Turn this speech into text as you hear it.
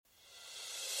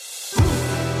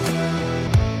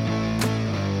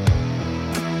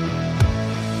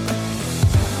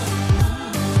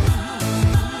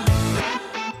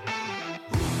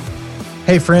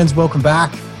Hey friends, welcome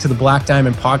back to the Black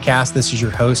Diamond Podcast. This is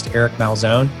your host, Eric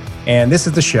Malzone, and this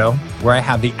is the show where I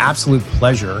have the absolute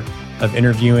pleasure of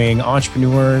interviewing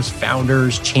entrepreneurs,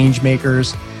 founders, change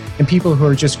makers, and people who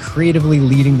are just creatively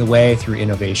leading the way through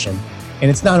innovation. And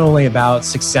it's not only about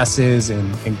successes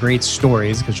and great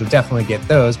stories, because you'll definitely get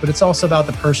those, but it's also about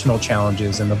the personal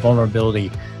challenges and the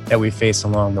vulnerability that we face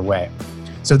along the way.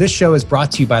 So this show is brought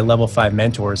to you by Level 5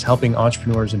 Mentors, helping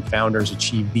entrepreneurs and founders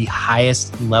achieve the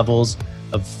highest levels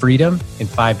of freedom in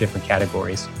 5 different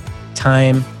categories: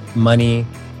 time, money,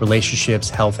 relationships,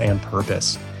 health, and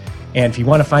purpose. And if you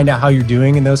want to find out how you're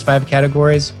doing in those 5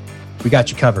 categories, we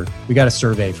got you covered. We got a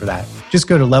survey for that. Just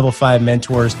go to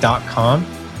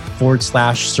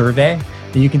level5mentors.com/survey,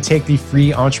 and you can take the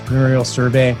free entrepreneurial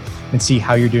survey and see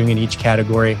how you're doing in each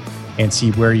category and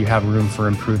see where you have room for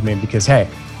improvement, because hey,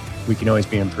 we can always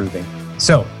be improving.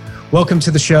 So welcome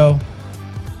to the show.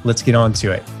 Let's get on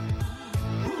to it.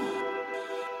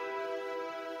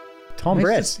 Tom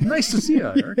Britz. Nice to see you,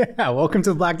 Eric. Yeah, welcome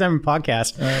to the Black Diamond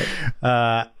Podcast.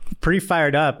 Pretty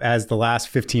fired up as the last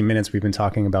 15 minutes we've been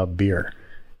talking about beer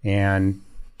and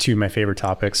 2 of my favorite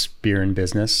topics, beer and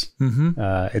business. Mm-hmm.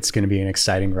 It's going to be an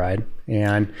exciting ride.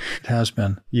 And it has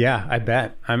been. Yeah, I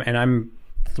bet. I'm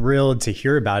thrilled to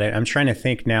hear about it. I'm trying to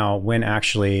think now when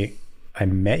actually I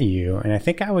met you. And I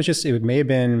think it was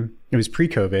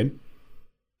pre-COVID.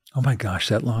 Oh my gosh,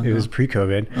 that long ago? It was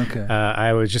pre-COVID. Okay.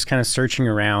 I was just kind of searching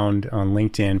around on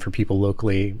LinkedIn for people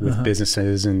locally with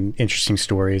businesses and interesting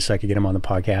stories so I could get them on the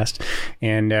podcast.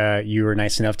 And you were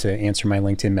nice enough to answer my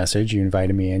LinkedIn message. You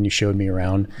invited me in. You showed me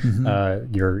around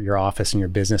your office and your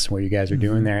business and what you guys are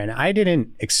doing there. And I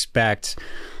didn't expect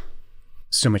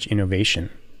so much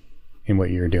innovation in what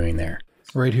you were doing there.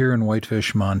 Right here in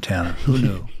Whitefish, Montana. Who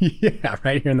knew? Yeah,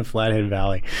 right here in the Flathead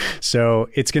Valley. So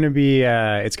it's gonna be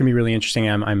really interesting.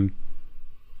 I'm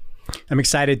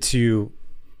excited to,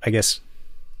 I guess,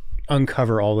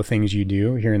 uncover all the things you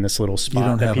do here in this little spot. You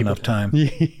don't have enough time.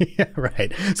 Yeah,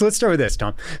 right. So let's start with this,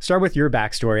 Tom. Start with your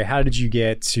backstory. How did you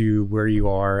get to where you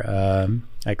are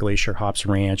at Glacier Hops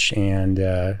Ranch? And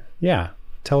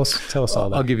tell us all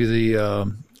that. I'll give you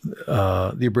the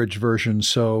abridged version.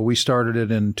 So we started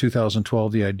it in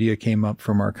 2012. The idea came up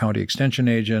from our county extension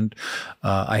agent.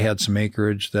 I had some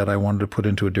acreage that I wanted to put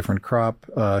into a different crop.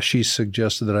 She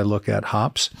suggested that I look at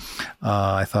hops.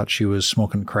 I thought she was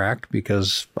smoking crack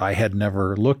because I had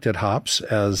never looked at hops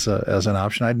as an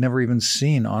option. I'd never even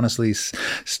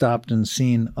stopped and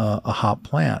seen a hop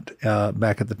plant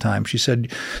back at the time. She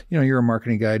said, you're a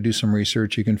marketing guy, do some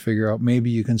research. You can figure out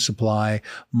maybe you can supply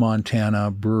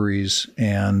Montana breweries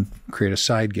and create a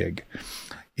side gig.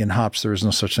 In hops, there is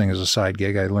no such thing as a side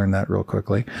gig. I learned that real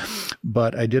quickly.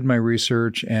 But I did my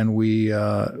research, and we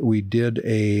did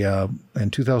in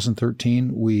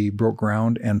 2013, we broke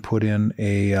ground and put in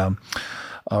a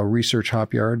research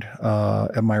hop yard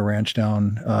at my ranch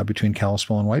down between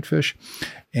Kalispell and Whitefish.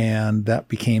 And that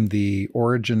became the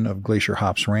origin of Glacier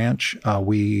Hops Ranch.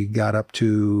 We got up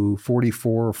to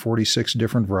 44 or 46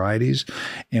 different varieties,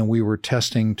 and we were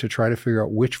testing to try to figure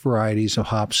out which varieties of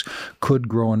hops could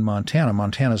grow in Montana.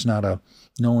 Montana is not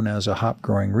known as a hop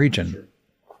growing region.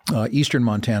 Eastern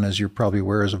Montana, as you're probably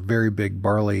aware, is a very big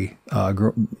barley,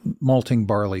 malting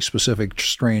barley, specific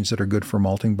strains that are good for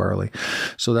malting barley.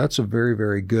 So that's a very,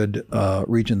 very good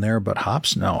region there. But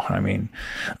hops, no. I mean,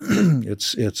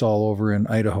 it's all over in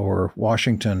Idaho or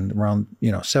Washington. Around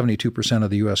 72% of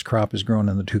the U.S. crop is grown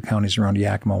in the 2 counties around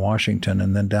Yakima, Washington,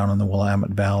 and then down in the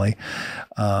Willamette Valley.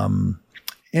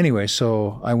 Anyway,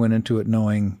 so I went into it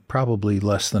knowing probably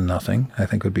less than nothing, I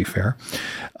think would be fair,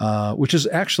 which is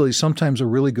actually sometimes a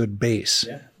really good base,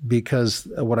 because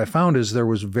what I found is there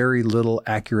was very little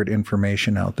accurate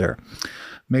information out there.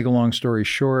 Make a long story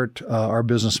short, our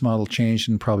business model changed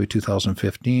in probably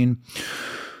 2015,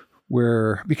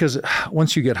 because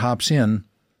once you get hops in,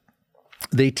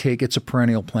 it's a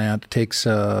perennial plant. It takes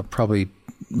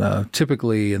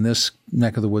typically in this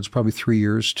neck of the woods, probably 3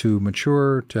 years to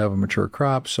mature, to have a mature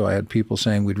crop. So I had people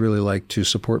saying, we'd really like to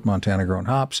support Montana grown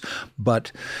hops,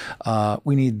 but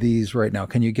we need these right now.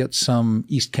 Can you get some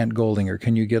East Kent Golding, or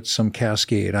can you get some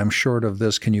Cascade? I'm short of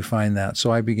this. Can you find that?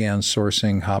 So I began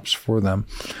sourcing hops for them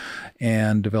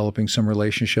and developing some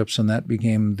relationships. And that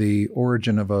became the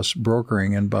origin of us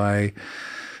brokering. And by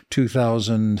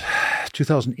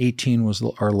 2018 was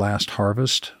our last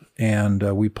harvest. And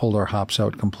we pulled our hops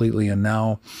out completely. And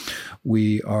now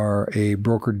we are a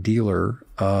broker dealer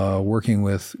working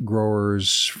with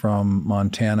growers from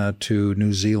Montana to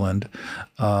New Zealand.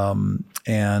 We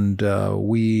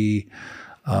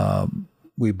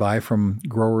We buy from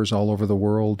growers all over the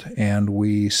world, and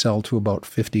we sell to about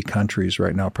 50 countries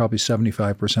right now. Probably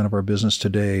 75% of our business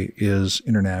today is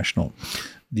international.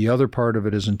 The other part of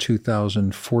it is in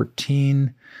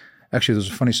 2014. Actually, there's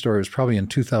a funny story. It was probably in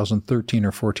 2013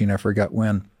 or 14. I forgot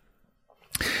when.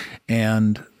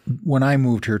 And when I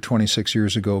moved here 26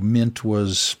 years ago, mint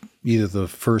was either the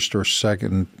first or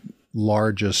second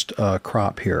largest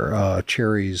crop here,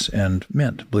 cherries and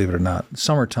mint, believe it or not.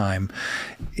 Summertime,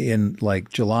 in like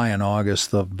July and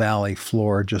August, the valley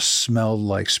floor just smelled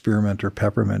like spearmint or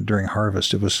peppermint during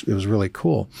harvest. It was really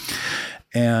cool.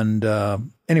 And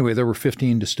anyway, there were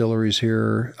 15 distilleries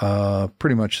here.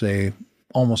 Pretty much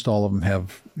almost all of them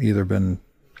have either been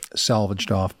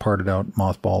salvaged off, parted out,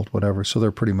 mothballed, whatever. So they're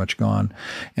pretty much gone.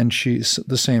 And she's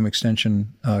the same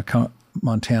extension,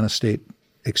 Montana State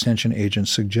extension agent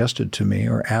suggested to me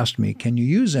or asked me, can you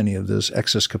use any of this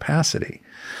excess capacity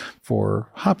for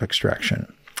hop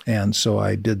extraction? And so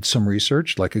I did some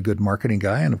research like a good marketing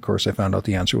guy. And of course, I found out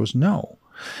the answer was no,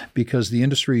 because the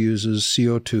industry uses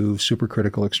CO2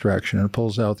 supercritical extraction and it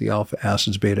pulls out the alpha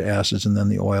acids, beta acids, and then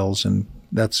the oils. And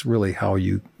that's really how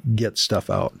you get stuff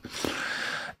out.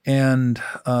 And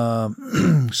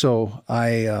so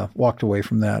I walked away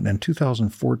from that. And in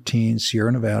 2014,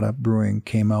 Sierra Nevada Brewing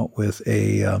came out with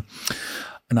an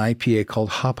IPA called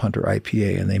Hop Hunter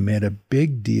IPA, and they made a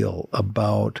big deal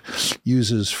about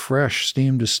uses fresh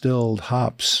steam distilled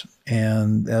hops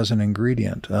and as an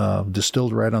ingredient,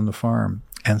 distilled right on the farm.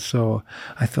 And so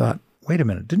I thought, wait a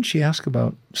minute, didn't she ask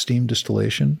about steam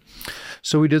distillation?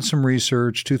 So we did some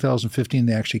research. 2015,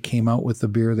 they actually came out with the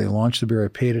beer. They launched the beer. I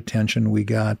paid attention. We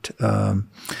got,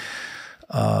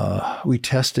 we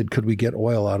tested, could we get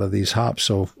oil out of these hops?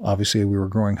 So obviously we were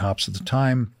growing hops at the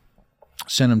time.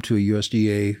 Sent them to a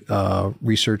USDA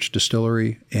research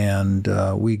distillery, and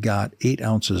we got 8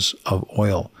 ounces of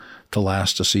oil to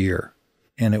last us a year.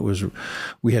 And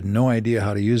we had no idea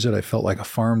how to use it. I felt like a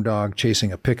farm dog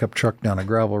chasing a pickup truck down a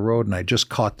gravel road, and I just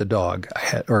caught the dog.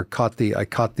 I caught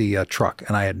the truck,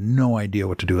 and I had no idea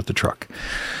what to do with the truck.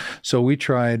 So we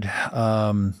tried.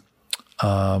 I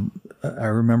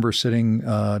remember sitting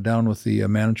down with the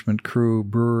management crew,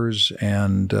 brewers,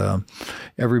 and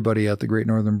everybody at the Great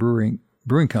Northern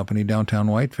Brewing Company, downtown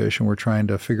Whitefish, and we're trying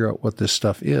to figure out what this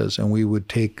stuff is. And we would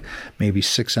take maybe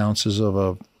 6 ounces of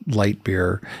a light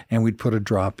beer, and we'd put a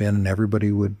drop in, and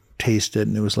everybody would taste it,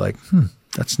 and it was like,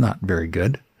 that's not very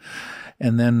good.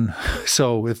 And then,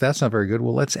 so if that's not very good,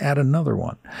 well, let's add another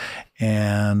one.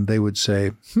 And they would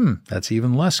say, that's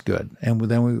even less good. And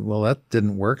then that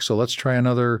didn't work, so let's try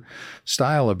another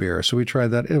style of beer. So we tried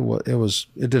that.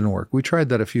 It didn't work. We tried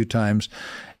that a few times,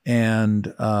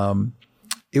 and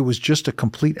it was just a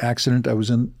complete accident. I was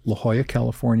in La Jolla,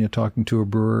 California, talking to a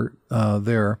brewer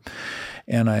there,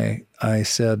 and I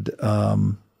said,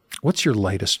 what's your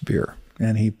lightest beer?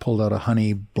 And he pulled out a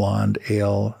honey blonde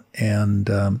ale, and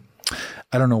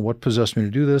I don't know what possessed me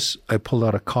to do this. I pulled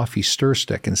out a coffee stir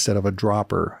stick instead of a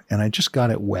dropper, and I just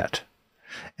got it wet.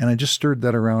 And I just stirred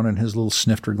that around in his little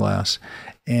snifter glass,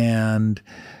 and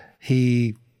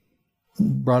he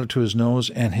brought it to his nose,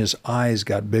 and his eyes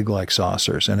got big like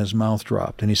saucers, and his mouth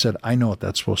dropped. And he said, I know what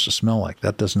that's supposed to smell like.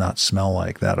 That does not smell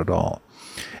like that at all.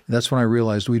 And that's when I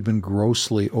realized we'd been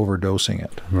grossly overdosing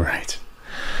it. Right.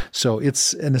 So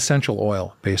it's an essential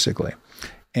oil, basically.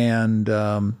 And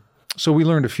so we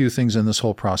learned a few things in this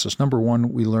whole process. Number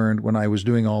one, we learned when I was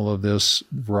doing all of this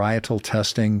varietal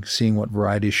testing, seeing what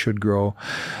varieties should grow,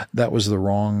 that was the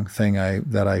wrong thing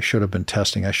that I should have been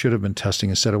testing. I should have been testing,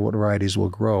 instead of what varieties will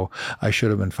grow, I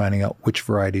should have been finding out which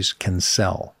varieties can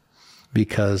sell.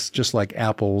 Because just like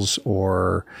apples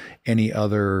or any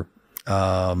other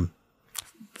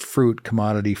fruit,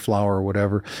 commodity, flower,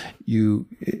 whatever,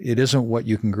 it isn't what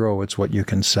you can grow, it's what you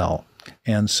can sell.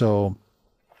 And so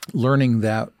learning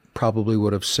that probably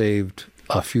would have saved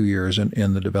a few years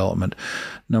in the development.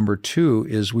 Number two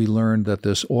is we learned that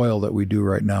this oil that we do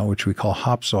right now, which we call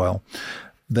hops oil,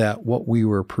 that what we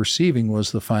were perceiving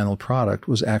was the final product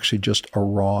was actually just a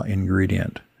raw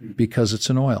ingredient, because it's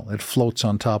an oil. It floats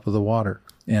on top of the water.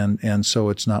 And so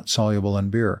it's not soluble in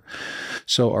beer.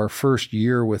 So our first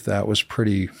year with that was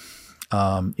pretty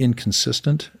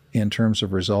inconsistent in terms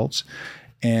of results.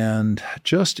 And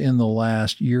just in the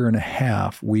last year and a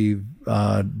half, we've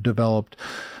developed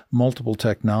multiple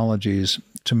technologies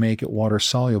to make it water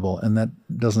soluble. And that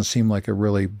doesn't seem like a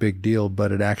really big deal,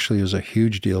 but it actually is a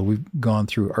huge deal. We've gone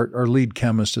through, our lead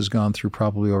chemist has gone through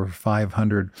probably over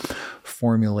 500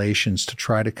 formulations to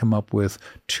try to come up with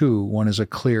two. One is a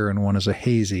clear and one is a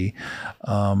hazy,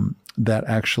 that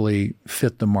actually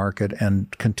fit the market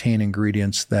and contain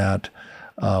ingredients that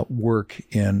work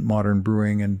in modern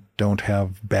brewing and don't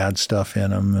have bad stuff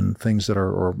in them and things that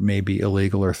are or maybe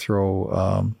illegal or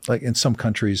throw, like in some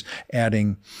countries,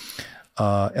 adding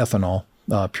ethanol,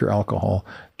 pure alcohol,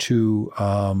 to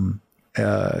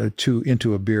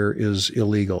into a beer is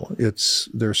illegal.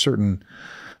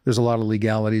 There's a lot of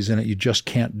legalities in it. You just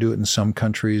can't do it in some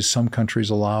countries. Some countries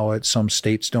allow it. Some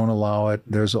states don't allow it.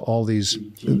 There's all these.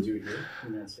 Can you do it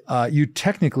here? You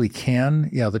technically can.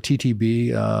 Yeah, the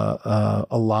TTB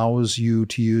allows you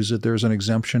to use it. There's an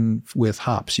exemption with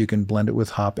hops. You can blend it with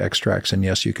hop extracts, and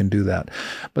yes, you can do that.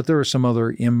 But there are some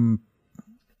other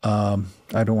I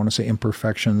don't want to say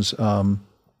imperfections,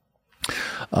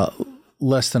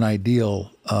 less than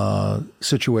ideal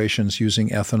situations using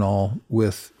ethanol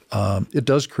with. It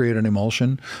does create an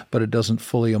emulsion, but it doesn't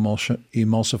fully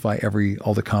emulsify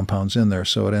all the compounds in there.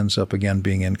 So it ends up, again,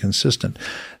 being inconsistent.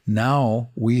 Now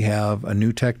we have a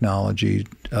new technology,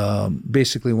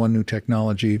 basically one new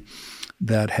technology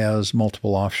that has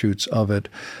multiple offshoots of it,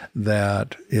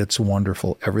 that it's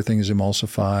wonderful. Everything is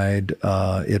emulsified.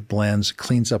 It blends,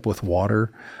 cleans up with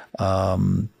water.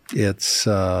 It's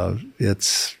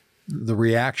the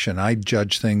reaction. I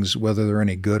judge things, whether they're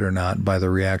any good or not, by the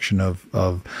reaction of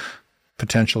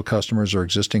potential customers or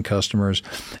existing customers.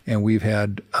 And we've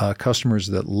had customers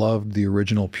that loved the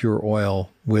original pure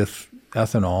oil with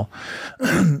ethanol,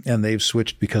 and they've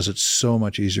switched because it's so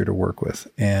much easier to work with,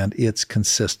 and it's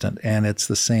consistent, and it's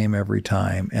the same every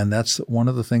time. And that's one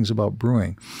of the things about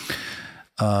brewing.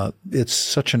 It's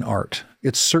such an art.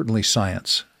 It's certainly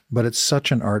science, but it's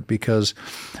such an art because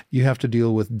you have to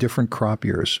deal with different crop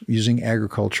years using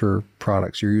agriculture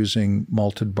products. You're using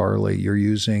malted barley, you're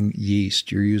using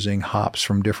yeast, you're using hops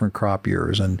from different crop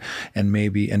years and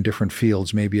maybe in different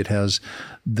fields. Maybe it has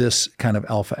this kind of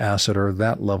alpha acid or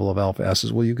that level of alpha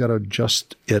acids. Well, you've got to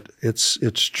adjust it. It's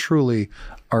truly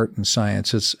art and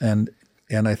science.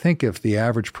 And I think if the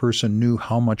average person knew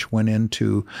how much went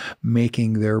into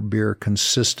making their beer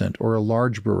consistent, or a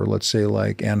large brewer, let's say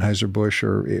like Anheuser-Busch,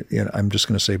 or I'm just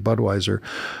going to say Budweiser,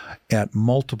 at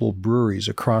multiple breweries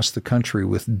across the country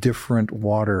with different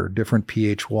water, different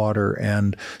pH water,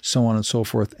 and so on and so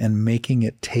forth, and making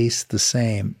it taste the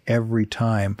same every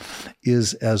time,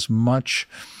 is as much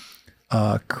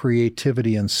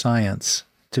creativity and science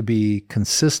to be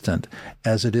consistent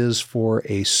as it is for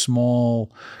a small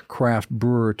craft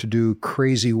brewer to do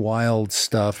crazy wild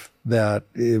stuff that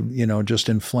just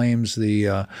inflames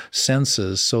the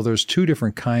senses. So there's two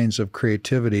different kinds of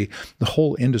creativity. The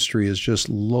whole industry is just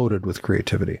loaded with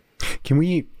creativity.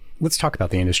 Let's talk about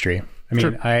the industry. I mean,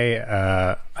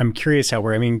 Sure. I'm curious how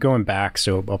going back,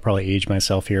 so I'll probably age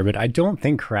myself here, but I don't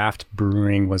think craft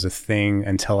brewing was a thing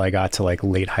until I got to like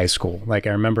late high school. Like I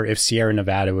remember if Sierra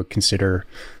Nevada would consider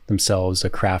themselves a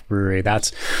craft brewery,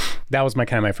 that was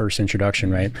my first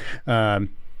introduction, right?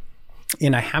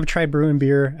 And I have tried brewing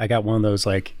beer. I got one of those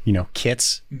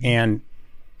kits, and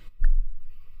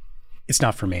it's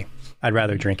not for me. I'd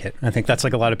rather drink it. I think that's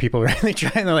like a lot of people really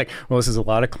try, and they're like, well, this is a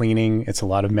lot of cleaning. It's a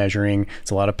lot of measuring. It's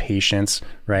a lot of patience,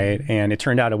 right? And it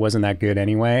turned out it wasn't that good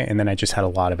anyway. And then I just had a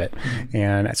lot of it. Mm-hmm.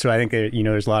 And so I think that,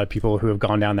 there's a lot of people who have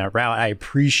gone down that route. I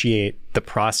appreciate the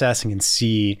process and can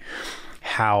see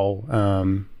how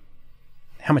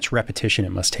much repetition it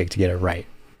must take to get it right.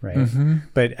 Right. Mm-hmm.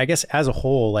 But I guess as a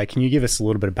whole, can you give us a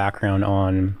little bit of background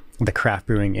on the craft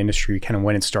brewing industry, kind of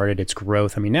when it started, its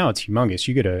growth? I mean, now it's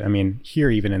humongous. Here,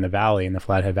 even in the valley, in the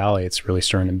Flathead Valley, it's really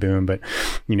starting to boom. But,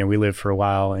 we lived for a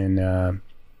while in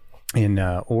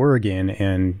Oregon,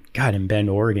 and God, in Bend,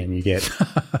 Oregon, you get,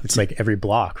 it's like every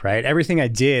block, right? Everything I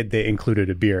did, they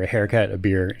included a beer, a haircut, a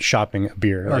beer, shopping, a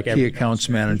beer. Our key accounts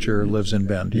manager lives in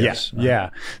Bend. Yes. Yeah.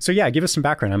 So give us some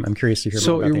background. I'm curious to hear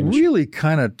more about the industry. So it really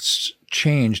kind of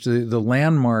changed. The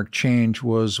landmark change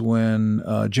was when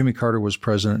Jimmy Carter was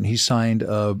president, and he signed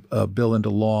a bill into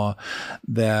law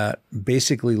that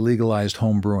basically legalized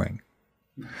home brewing.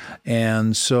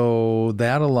 And so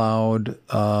that allowed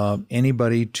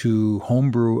anybody to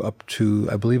homebrew up to,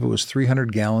 I believe it was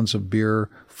 300 gallons of beer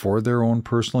for their own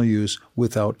personal use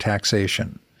without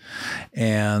taxation.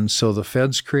 And so the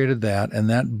feds created that, and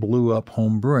that blew up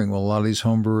home brewing. Well, a lot of these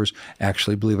home brewers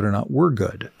actually, believe it or not, were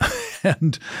good.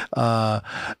 And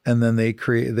then they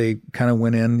kind of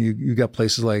went in. You got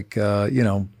places like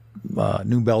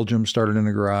New Belgium started in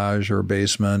a garage or a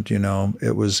basement.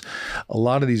 It was a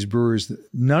lot of these breweries.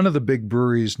 None of the big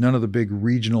breweries, none of the big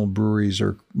regional breweries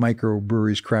or micro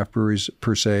breweries, craft breweries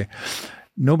per se,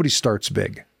 nobody starts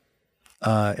big.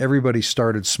 Everybody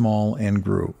started small and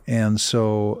grew. And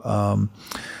so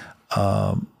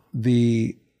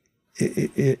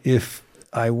if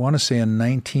I want to say in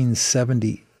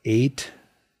 1978,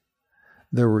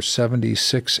 there were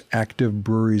 76 active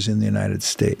breweries in the United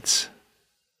States.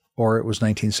 Or it was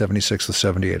 1976 to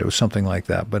 78. It was something like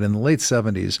that. But in the late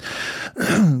 70s,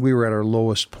 we were at our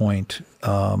lowest point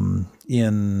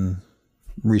in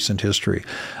recent history.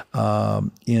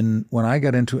 When I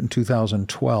got into it in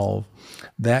 2012,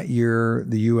 that year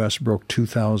the U.S. broke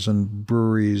 2,000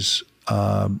 breweries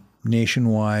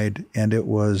nationwide, and it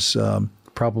was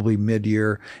probably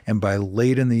mid-year, and by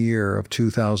late in the year of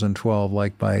 2012,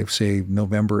 like by, say,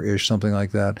 November-ish, something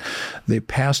like that, they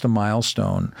passed a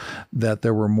milestone that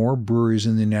there were more breweries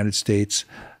in the United States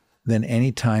than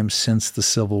any time since the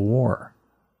Civil War.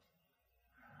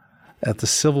 At the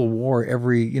Civil War,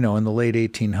 in the late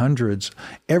 1800s,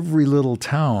 every little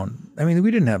town, we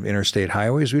didn't have interstate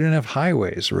highways, we didn't have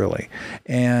highways really.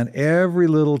 And every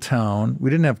little town,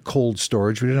 we didn't have cold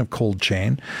storage, we didn't have cold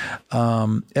chain.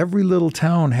 Every little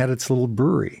town had its little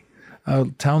brewery. A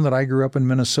town that I grew up in,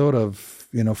 Minnesota, of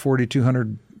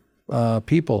 4,200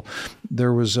 people,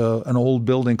 there was an old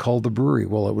building called the brewery.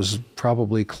 Well, it was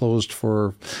probably closed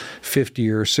for 50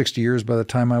 or 60 years by the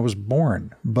time I was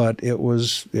born, but it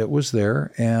was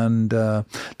there, and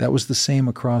that was the same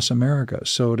across America.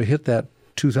 So to hit that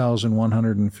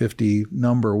 2,150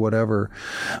 number, whatever,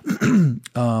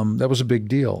 that was a big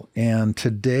deal. And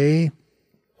today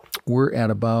we're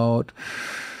at about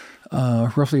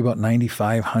roughly about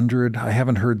 9,500. I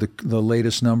haven't heard the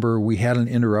latest number. We had an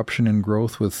interruption in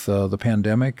growth with the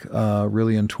pandemic,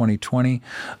 really in 2020,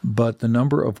 but the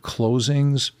number of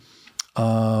closings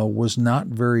was not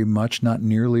very much, not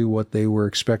nearly what they were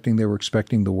expecting. They were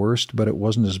expecting the worst, but it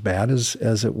wasn't as bad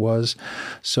as it was.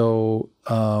 So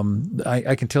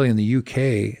I can tell you in the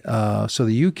UK, so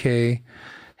the UK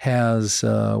has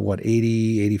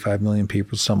 80, 85 million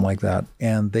people, something like that,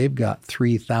 and they've got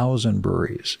 3,000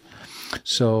 breweries.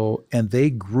 So, and they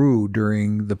grew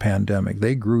during the pandemic.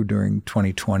 They grew during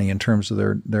 2020 in terms of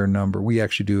their number. We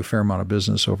actually do a fair amount of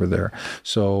business over there.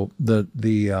 So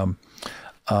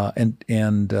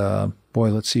boy,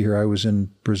 let's see here. I was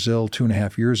in Brazil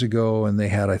 2.5 years ago, and they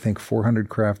had, I think, 400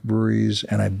 craft breweries,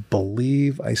 and I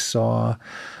believe I saw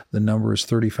the number is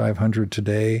 3,500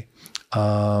 today.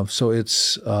 So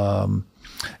it's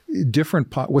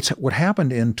different. What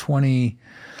happened in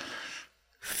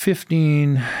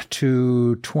 2015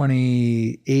 to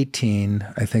 2018,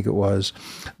 I think it was,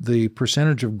 the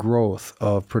percentage of growth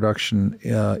of production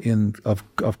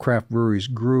of craft breweries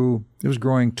grew. It was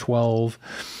growing 12,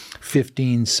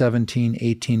 15, 17,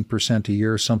 18% a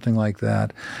year, something like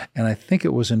that. And I think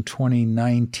it was in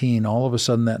 2019, all of a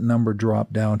sudden that number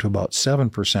dropped down to about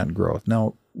 7% growth.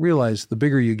 Now, realize the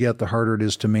bigger you get, the harder it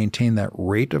is to maintain that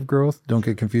rate of growth. Don't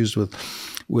get confused with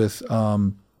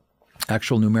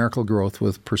actual numerical growth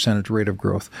with percentage rate of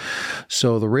growth.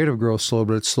 So the rate of growth slowed,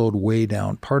 but it slowed way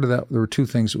down. Part of that, there were two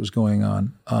things that was going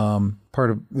on.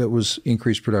 Part of it was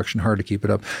increased production, hard to keep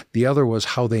it up. The other was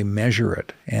how they measure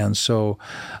it. And so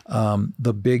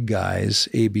the big guys,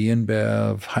 AB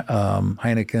InBev,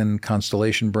 Heineken,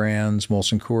 Constellation Brands,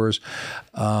 Molson Coors,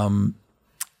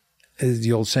 is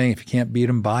the old saying, if you can't beat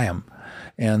them, buy them.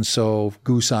 And so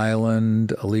Goose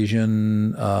Island,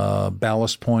 Elysian,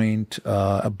 Ballast Point,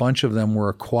 a bunch of them were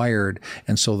acquired.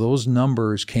 And so those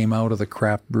numbers came out of the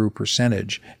craft brew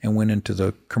percentage and went into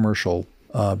the commercial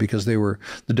because they were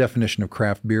the definition of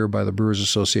craft beer by the Brewers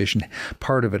Association.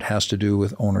 Part of it has to do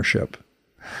with ownership.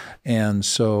 And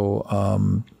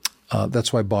so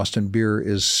that's why Boston Beer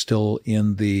is still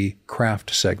in the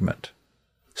craft segment.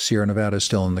 Sierra Nevada is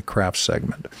still in the craft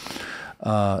segment.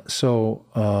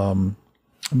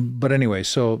 But anyway,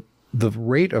 so the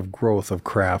rate of growth of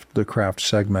the craft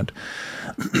segment,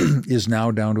 is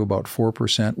now down to about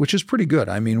 4%, which is pretty good.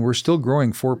 I mean, we're still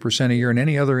growing 4% a year. In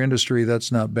any other industry,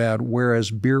 that's not bad.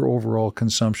 Whereas beer overall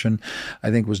consumption,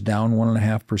 I think, was down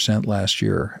 1.5% last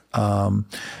year.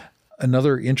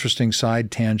 Another interesting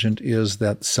side tangent is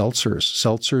that seltzers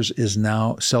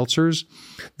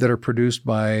that are produced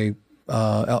by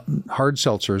hard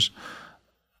seltzers,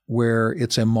 where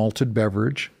it's a malted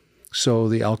beverage. So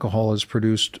the alcohol is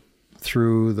produced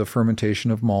through the fermentation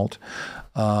of malt.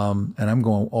 And I'm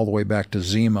going all the way back to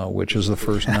Zima, which is the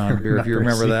first non-beer. If you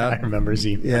remember that. I remember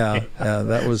Zima. Yeah,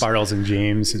 that was... Bartles and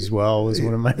James as well was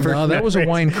one of my first... No, that was a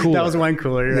wine cooler. That was a wine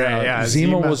cooler, right? Yeah.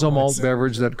 Zima was a malt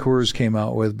beverage that Coors came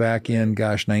out with back in,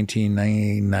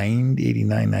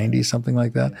 1989, 90, something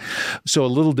like that. So a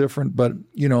little different, but,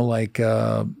 like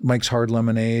Mike's Hard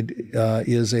Lemonade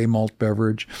is a malt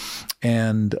beverage.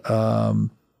 And...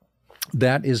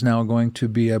 that is now going to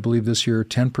be, I believe this year,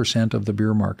 10% of the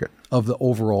beer market, of the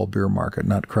overall beer market,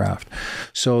 not craft.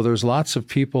 So there's lots of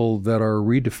people that are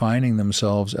redefining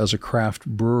themselves as a craft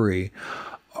brewery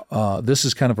this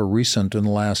is kind of a recent, in the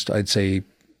last, I'd say,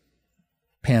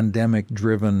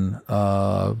 pandemic-driven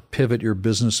pivot your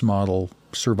business model,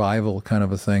 survival kind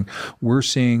of a thing. We're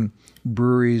seeing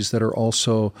breweries that are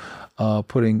also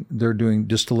they're doing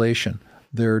distillation.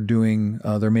 They're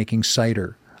making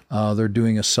cider. They're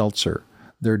doing a seltzer.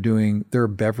 They're a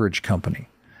beverage company.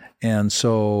 And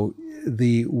so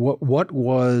what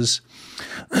was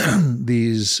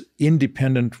these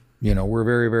independent, we're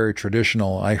very, very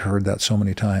traditional. I heard that so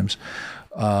many times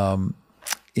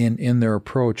in their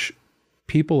approach.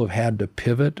 People have had to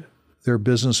pivot their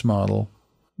business model.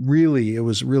 Really, it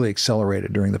was really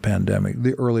accelerated during the pandemic,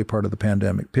 the early part of the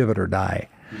pandemic, pivot or die.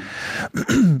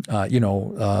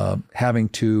 Having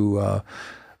to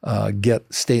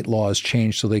get state laws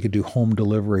changed so they could do home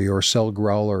delivery or sell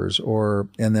growlers,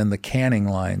 and then the canning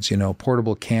lines,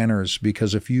 portable canners,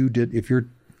 because if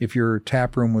your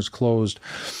tap room was closed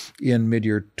in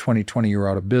mid-year 2020, you're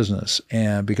out of business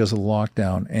and because of the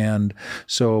lockdown. And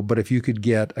so, but if you could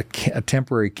get a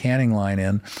temporary canning line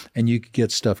in and you could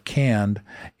get stuff canned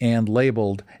and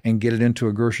labeled and get it into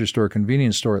a grocery store,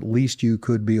 convenience store, at least you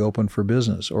could be open for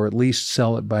business, or at least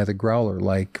sell it by the growler,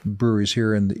 like breweries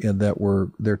here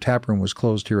their tap room was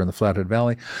closed here in the Flathead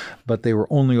Valley, but they were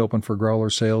only open for growler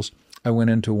sales. I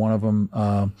went into one of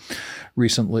them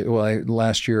recently.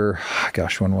 Last year,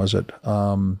 when was it?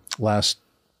 Last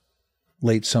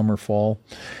late summer, fall,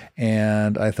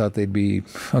 and I thought they'd be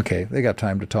okay. They got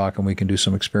time to talk, and we can do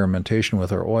some experimentation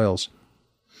with our oils.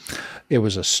 It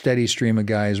was a steady stream of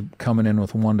guys coming in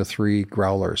with 1 to 3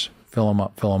 growlers, fill them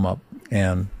up,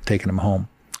 and taking them home.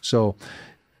 So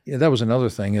that was another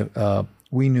thing.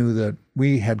 We knew that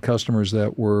we had customers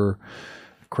that were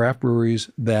craft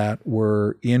breweries that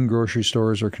were in grocery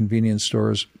stores or convenience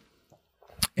stores,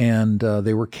 and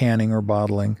they were canning or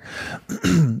bottling,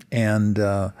 and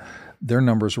their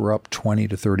numbers were up 20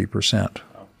 to 30%.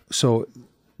 So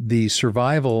the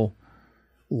survival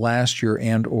last year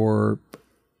and or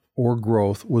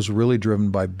growth was really driven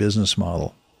by business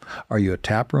model. Are you a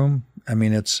tap room? I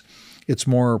mean, it's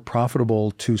more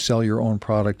profitable to sell your own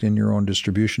product in your own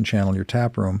distribution channel, your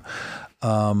tap room,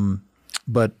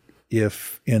 but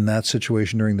if in that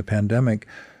situation during the pandemic,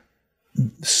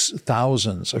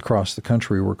 thousands across the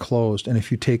country were closed. And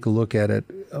if you take a look at it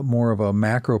more of a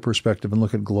macro perspective and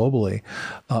look at globally,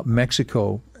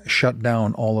 Mexico shut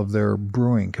down all of their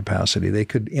brewing capacity. They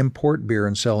could import beer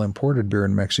and sell imported beer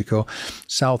in Mexico.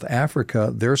 South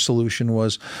Africa, their solution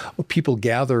was, people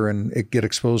gather and get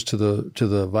exposed to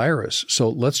the virus. So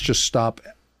let's just stop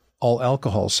all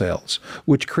alcohol sales,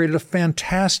 which created a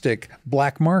fantastic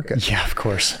black market. Yeah, of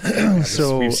course.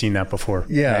 So we've seen that before.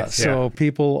 Yeah. Right? So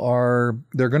people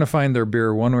they're going to find their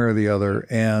beer one way or the other.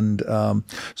 And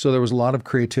so there was a lot of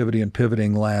creativity and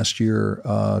pivoting last year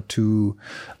to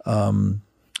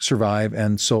survive.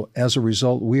 And so as a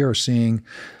result, we are seeing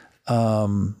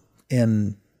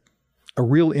in a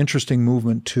real interesting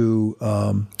movement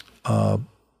to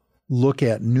look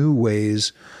at new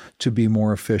ways to be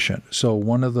more efficient. So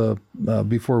one of the,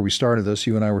 before we started this,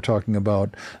 you and I were talking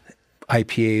about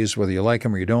IPAs, whether you like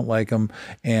them or you don't like them,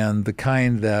 and the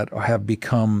kind that have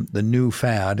become the new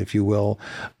fad, if you will,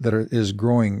 that is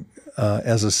growing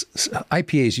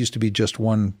IPAs used to be just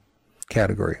one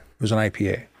category. It was an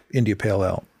IPA, India Pale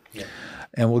Ale. Yeah.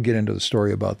 And we'll get into the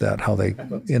story about that,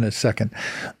 in a second.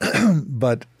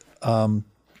 But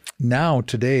now,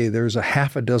 today, there's a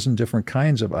half a dozen different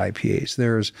kinds of IPAs.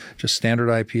 There's just standard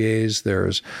IPAs.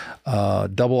 There's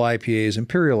double IPAs,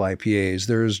 imperial IPAs.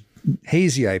 There's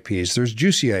hazy IPAs. There's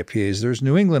juicy IPAs. There's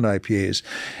New England IPAs.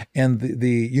 And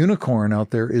the unicorn out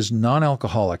there is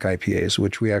non-alcoholic IPAs,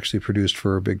 which we actually produced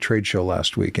for a big trade show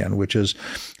last weekend, which is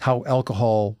how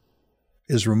alcohol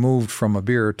is removed from a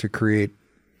beer to create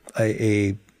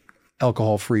a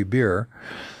alcohol-free beer.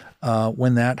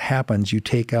 When that happens, you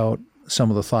take out some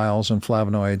of the thiols and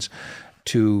flavonoids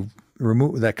to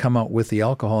remove that come out with the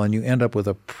alcohol, and you end up with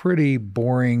a pretty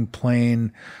boring,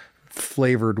 plain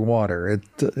flavored water.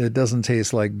 It doesn't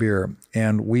taste like beer.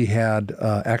 And we had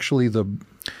actually the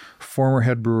former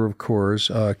head brewer of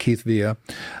Coors, Keith Villa.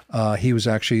 He was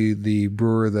actually the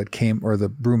brewer that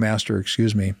the brewmaster,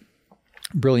 excuse me.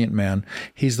 Brilliant man.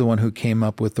 He's the one who came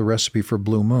up with the recipe for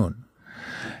Blue Moon.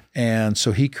 And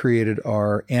so he created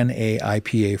our NA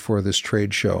IPA for this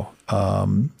trade show.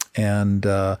 And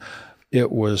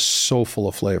it was so full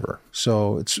of flavor.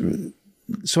 So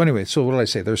anyway, so what did I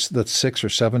say? That's 6 or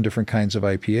 7 different kinds of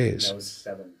IPAs. That was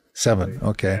 7. 7,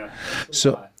 okay. Yeah,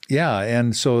 so yeah,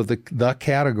 and so the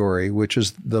category, which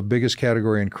is the biggest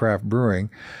category in craft brewing,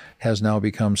 has now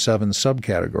become 7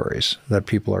 subcategories that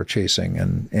people are chasing,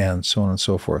 and so on and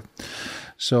so forth.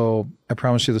 So I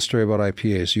promised you the story about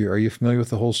IPAs. Are you familiar with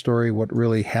the whole story, what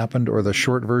really happened, or the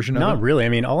short version of it? Not really. I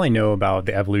mean, all I know about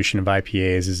the evolution of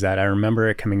IPAs is that I remember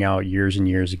it coming out years and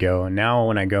years ago. And now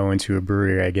when I go into a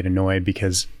brewery, I get annoyed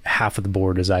because half of the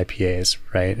board is IPAs,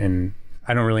 right? And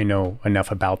I don't really know enough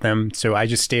about them. So I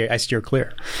steer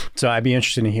clear. So I'd be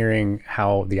interested in hearing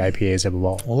how the IPAs have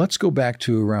evolved. Well, let's go back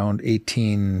to around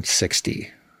 1860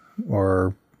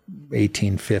 or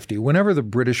 1850,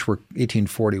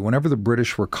 1840, whenever the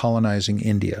British were colonizing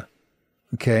India.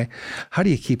 Okay. How do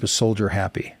you keep a soldier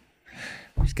happy?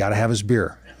 He's got to have his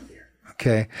beer.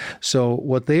 Okay. So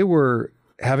what they were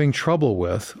having trouble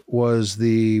with was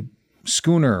the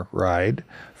schooner ride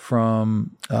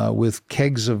from with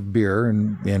kegs of beer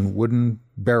in wooden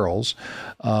barrels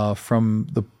from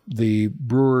the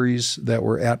breweries that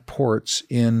were at ports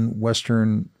in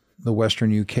the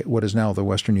Western UK, what is now the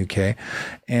Western UK,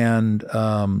 and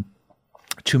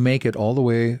to make it all the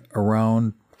way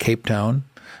around Cape Town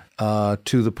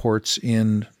to the ports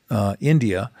in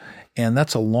India. And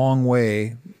that's a long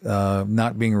way,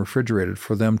 not being refrigerated,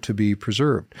 for them to be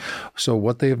preserved. So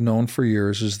what they have known for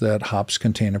years is that hops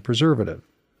contain a preservative.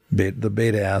 The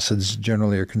beta acids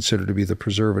generally are considered to be the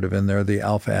preservative in there. The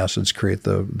alpha acids create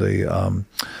the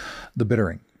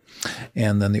bittering,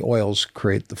 and then the oils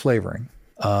create the flavoring.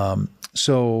 And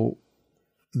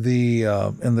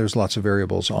there's lots of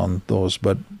variables on those,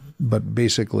 but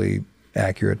basically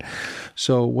accurate.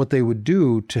 So what they would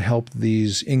do to help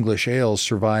these English ales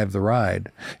survive the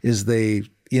ride is they,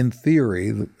 in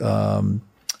theory,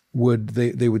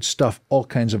 would stuff all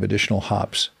kinds of additional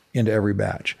hops into every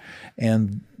batch.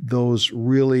 And those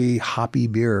really hoppy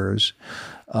beers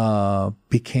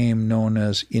became known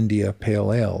as India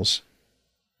Pale Ales.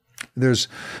 There's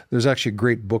actually a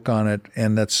great book on it,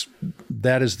 and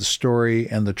that is the story,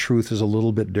 and the truth is a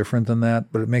little bit different than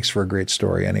that, but it makes for a great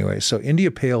story anyway. So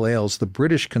India Pale Ales, the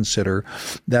British consider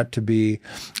that to be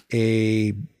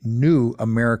a new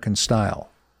American style.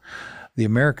 The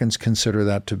Americans consider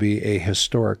that to be a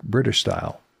historic British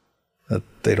style that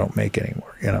they don't make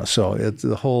anymore. So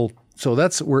so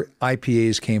that's where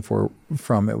IPAs came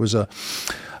from. It was a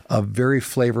very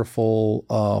flavorful,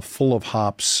 full of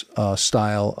hops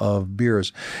style of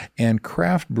beers. And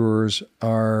craft brewers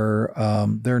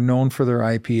they're known for their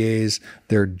IPAs.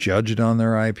 They're judged on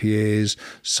their IPAs.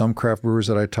 Some craft brewers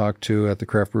that I talked to at the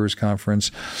Craft Brewers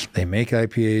Conference, they make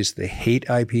IPAs. They hate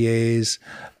IPAs,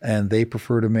 and they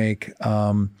prefer to make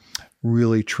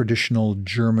really traditional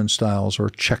German styles or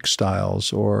Czech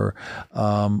styles or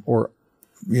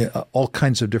all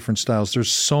kinds of different styles.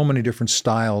 There's so many different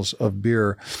styles of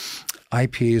beer.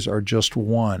 IPAs are just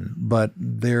one, but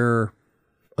they're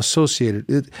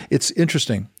associated. It's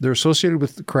interesting. They're associated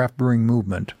with the craft brewing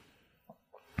movement.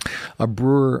 A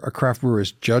craft brewer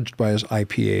is judged by his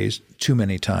IPAs too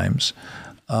many times,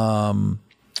 and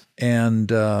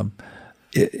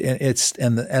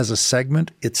as a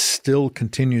segment, it still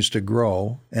continues to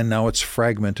grow, and now it's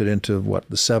fragmented into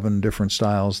the 7 different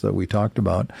styles that we talked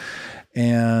about,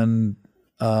 and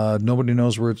nobody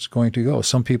knows where it's going to go.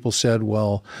 Some people said,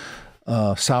 well,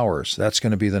 sours, that's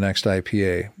going to be the next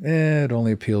IPA. It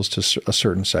only appeals to a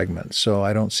certain segment, so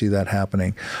I don't see that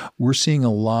happening. We're seeing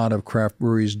a lot of craft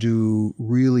breweries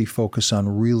really focus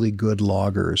on really good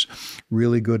lagers,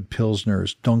 really good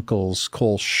pilsners, dunkels,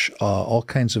 kolsch, all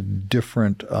kinds of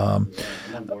different. I'm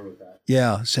on board with that.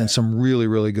 Yeah, and some really,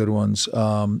 really good ones.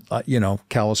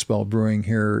 Kalispell Brewing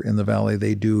here in the Valley,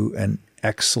 they do an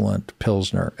excellent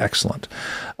pilsner,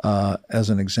 as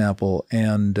an example.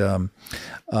 And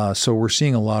so we're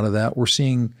seeing a lot of that. We're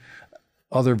seeing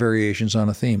other variations on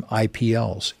a theme,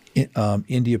 IPLs,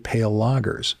 India Pale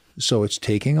Lagers. So it's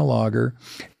taking a lager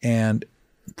and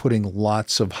putting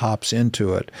lots of hops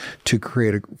into it to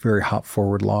create a very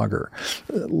hop-forward lager.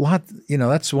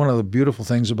 That's one of the beautiful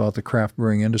things about the craft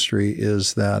brewing industry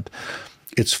is that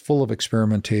it's full of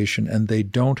experimentation, and they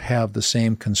don't have the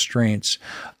same constraints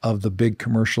of the big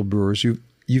commercial brewers.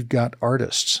 You've got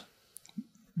artists.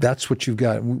 That's what you've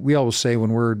got. We always say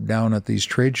when we're down at these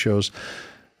trade shows,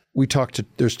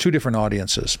 there's 2 different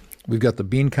audiences. We've got the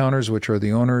bean counters, which are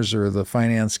the owners or the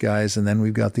finance guys, and then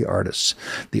we've got the artists.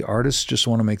 The artists just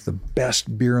want to make the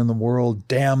best beer in the world,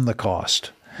 damn the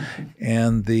cost.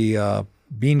 And the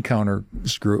bean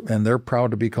counters group, and they're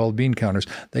proud to be called bean counters.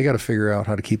 They got to figure out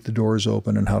how to keep the doors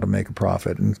open and how to make a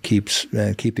profit and keep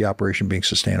the operation being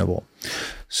sustainable.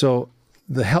 So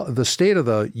the state of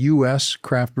the U.S.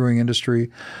 craft brewing industry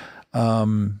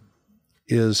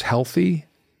is healthy.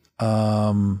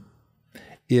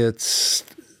 It's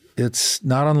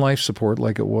not on life support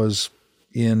like it was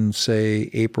in, say,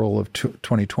 April of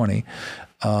 2020.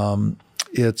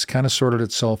 It's kind of sorted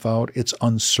itself out. It's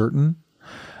uncertain.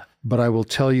 But I will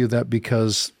tell you that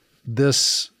because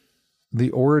the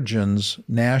origins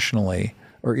nationally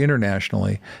or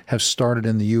internationally have started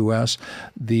in the U.S.,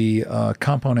 the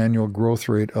compound annual growth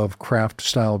rate of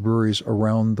craft-style breweries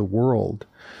around the world,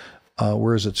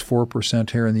 whereas it's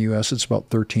 4% here in the U.S., it's about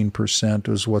 13%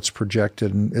 is what's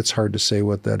projected, and it's hard to say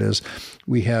what that is.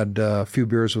 We had a few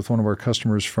beers with one of our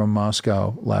customers from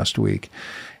Moscow last week,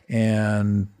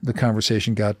 and the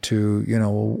conversation got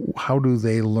to, how do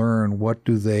they learn? What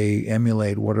do they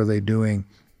emulate? What are they doing?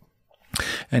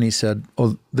 And he said,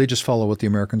 they just follow what the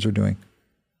Americans are doing.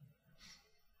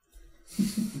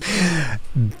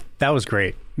 That was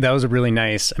great. That was a really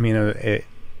nice, it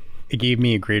gave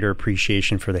me a greater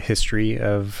appreciation for the history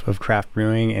of craft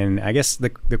brewing. And I guess the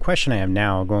question I have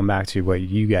now, going back to what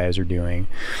you guys are doing,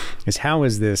 is how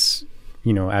is this,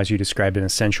 as you described, an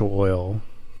essential oil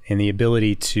and the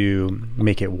ability to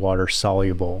make it water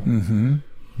soluble?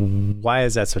 Mm-hmm. Why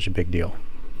is that such a big deal?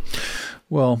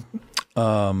 Well,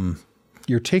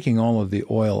 you're taking all of the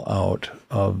oil out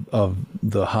of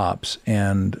the hops,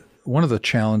 and one of the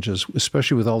challenges,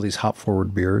 especially with all these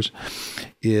hop-forward beers,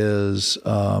 is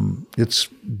it's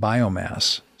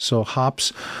biomass. So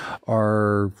hops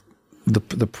are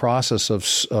the process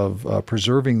of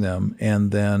preserving them and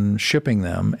then shipping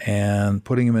them and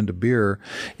putting them into beer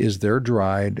is they're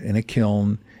dried in a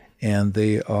kiln, and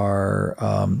they are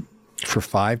for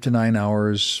 5 to 9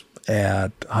 hours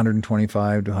at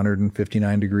 125 to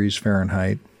 159 degrees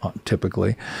Fahrenheit,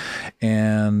 typically.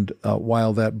 And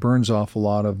while that burns off a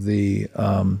lot of the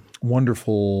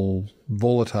wonderful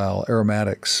volatile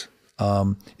aromatics,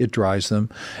 it dries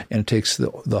them, and it takes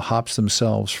the hops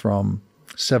themselves from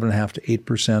 7.5 to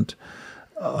 8%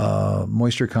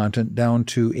 moisture content down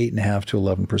to 8.5 to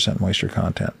 11% moisture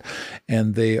content.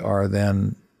 And they are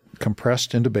then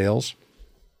compressed into bales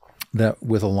that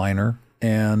with a liner,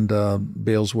 and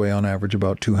bales weigh on average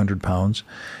about 200 pounds.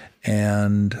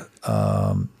 And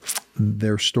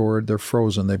they're stored, they're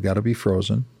frozen, they've got to be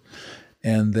frozen.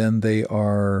 And then they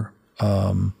are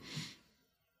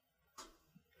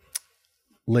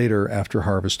later, after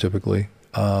harvest typically,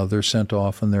 they're sent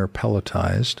off and they're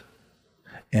pelletized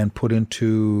and put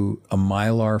into a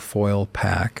mylar foil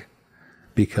pack,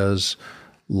 because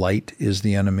light is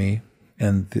the enemy.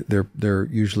 And they're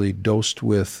usually dosed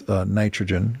with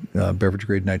nitrogen,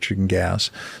 beverage-grade nitrogen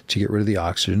gas, to get rid of the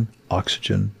oxygen.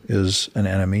 Oxygen is an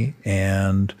enemy,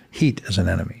 and heat is an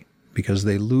enemy, because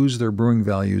they lose their brewing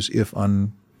values if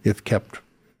kept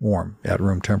warm at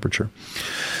room temperature.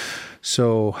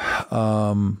 So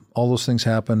all those things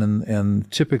happen, and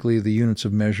typically the units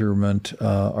of measurement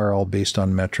are all based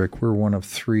on metric. We're one of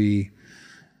 3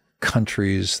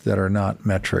 countries that are not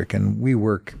metric, and we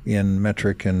work in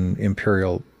metric and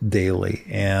imperial daily,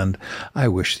 and I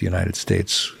wish the United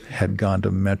States had gone to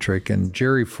metric, and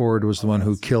Jerry Ford was the one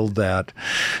who killed that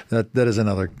is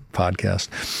another podcast.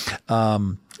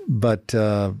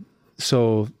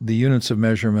 So the units of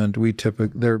measurement,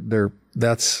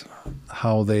 that's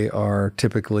how they are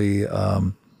typically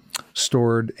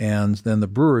stored. And then the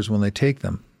brewers, when they take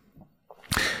them,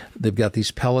 they've got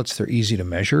these pellets. They're easy to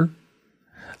measure.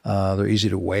 They're easy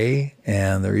to weigh,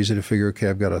 and they're easy to figure, okay,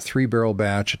 I've got a 3-barrel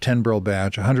batch, a 10-barrel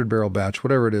batch, a 100-barrel batch,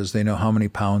 whatever it is. They know how many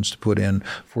pounds to put in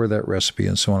for that recipe,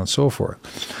 and so on and so forth.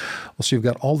 Well, so you've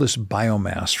got all this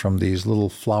biomass from these little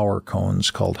flower cones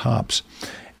called hops.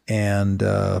 And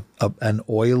an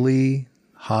oily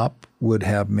hop would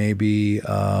have maybe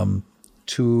 2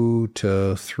 to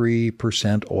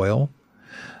 3% oil.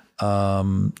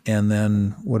 And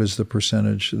then what is the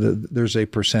percentage? There's a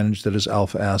percentage that is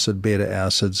alpha acid, beta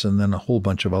acids, and then a whole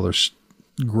bunch of other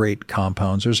great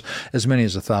compounds. There's as many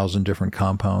as 1,000 different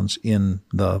compounds in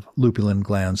the lupulin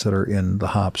glands that are in the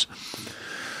hops.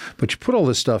 But you put all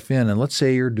this stuff in, and let's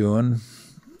say you're doing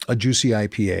a juicy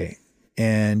IPA,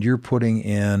 and you're putting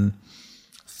in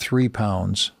 3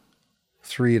 pounds,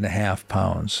 3.5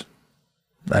 pounds.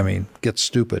 Get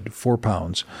stupid, 4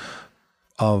 pounds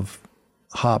of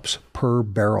hops per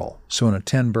barrel. So in a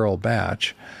 10-barrel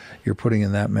batch, you're putting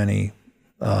in that many,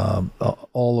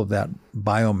 all of that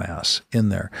biomass in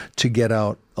there to get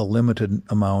out a limited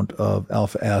amount of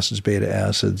alpha acids, beta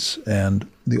acids, and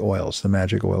the oils, the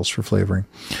magic oils for flavoring.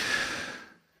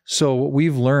 So what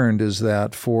we've learned is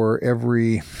that for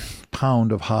every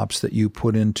pound of hops that you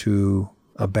put into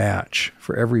a batch,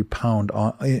 for every pound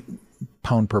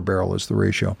per barrel is the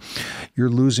ratio, you're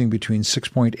losing between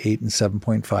 6.8 and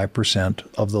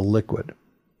 7.5% of the liquid.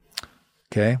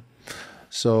 Okay?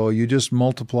 So you just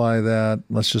multiply that.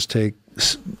 Let's just take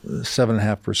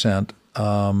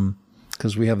 7.5%,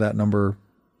 because we have that number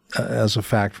as a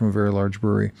fact from a very large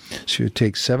brewery. So you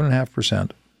take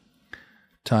 7.5%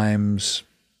 times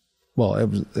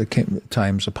Well, it came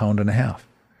times £1.50.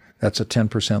 That's a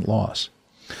 10% loss.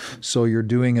 So you're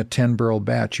doing a 10-barrel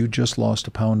batch. You just lost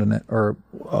a barrel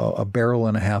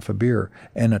and a half of beer.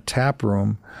 In a tap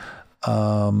room,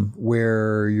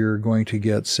 where you're going to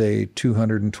get, say,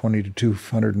 220 to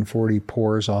 240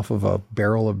 pours off of a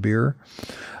barrel of beer.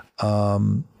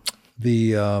 If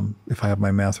I have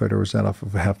my math right, or was that off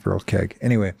of a half barrel keg?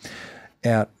 Anyway,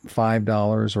 at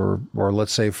 $5, or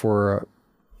let's say for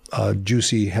a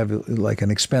juicy, heavy, like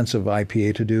an expensive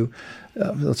IPA to do,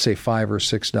 let's say $5 or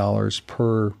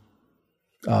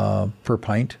 $6 per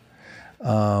pint.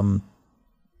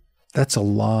 That's a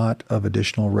lot of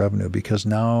additional revenue, because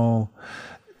now,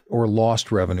 or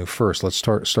lost revenue first. Let's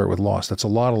start with lost. That's a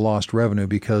lot of lost revenue,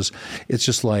 because it's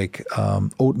just like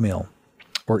oatmeal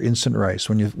or instant rice.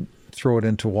 When you throw it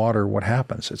into water, what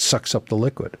happens? It sucks up the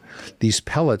liquid. These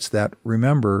pellets that,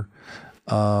 remember,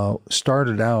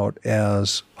 started out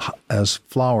as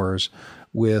flours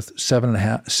with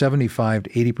 75 to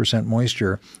 80%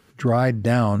 moisture, dried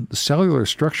down. The cellular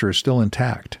structure is still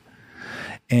intact,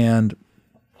 and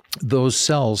those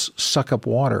cells suck up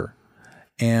water,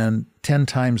 and 10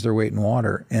 times their weight in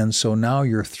water. And so now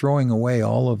you're throwing away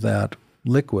all of that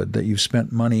liquid that you've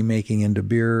spent money making into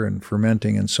beer and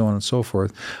fermenting and so on and so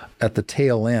forth. At the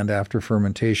tail end, after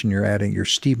fermentation, you're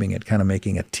steeping it, kind of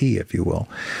making a tea, if you will,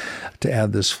 to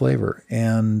add this flavor.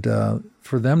 And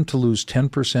for them to lose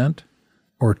 10%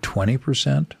 or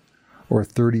 20% or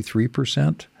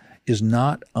 33% is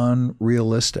not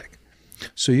unrealistic.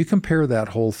 So you compare that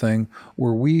whole thing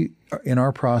where we, in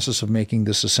our process of making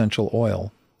this essential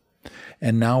oil,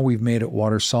 and now we've made it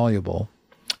water soluble,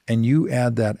 and you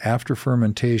add that after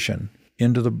fermentation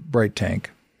into the bright tank,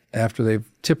 after they've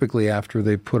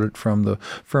put it from the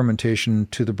fermentation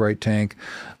to the bright tank,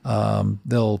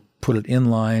 they'll put it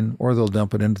in line, or they'll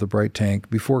dump it into the bright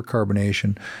tank before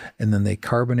carbonation, and then they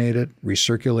carbonate it,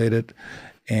 recirculate it,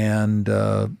 and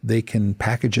they can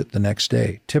package it the next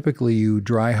day. Typically, you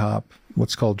dry hop,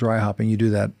 what's called dry hopping. You do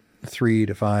that 3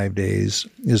 to 5 days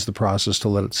is the process to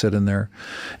let it sit in there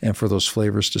and for those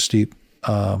flavors to steep.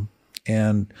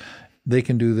 And they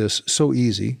can do this so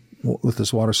easy with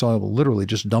this water soluble. Literally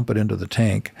just dump it into the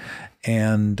tank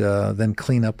and then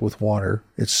clean up with water.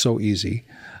 It's so easy.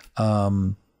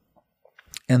 And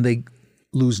they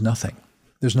lose nothing.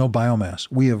 There's no biomass.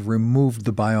 We have removed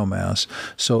the biomass.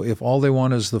 So if all they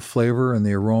want is the flavor and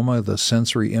the aroma, the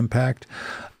sensory impact,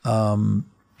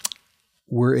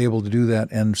 we're able to do that.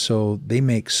 And so they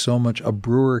make so much. A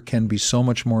brewer can be so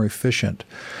much more efficient.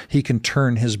 He can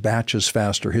turn his batches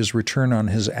faster. His return on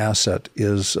his asset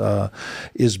is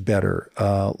better.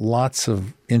 Lots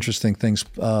of interesting things.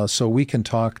 So we can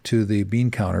talk to the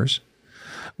bean counters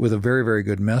with a very, very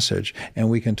good message, and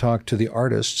we can talk to the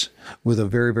artists with a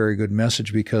very, very good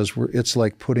message, because it's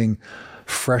like putting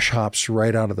fresh hops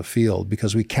right out of the field,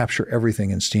 because we capture everything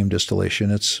in steam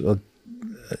distillation. It's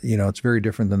very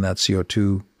different than that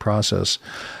CO2 process.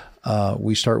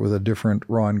 We start with a different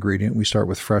raw ingredient. We start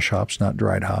with fresh hops, not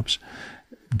dried hops.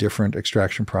 Different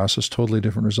extraction process, totally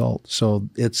different result. So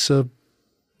it's and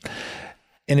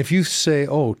if you say,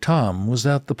 "Oh, Tom, was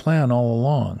that the plan all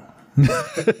along?"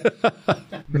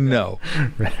 No.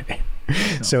 Right. No.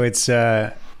 So it's,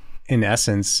 in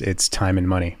essence, it's time and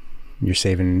money. You're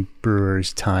saving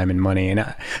brewers time and money. And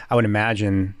I would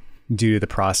imagine, due to the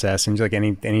process and like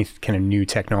any kind of new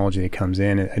technology that comes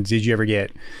in, did you ever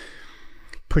get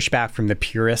pushback from the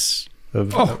purists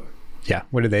of, yeah,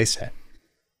 what did they say?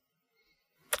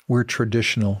 We're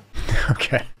traditional.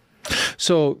 Okay.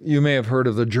 So you may have heard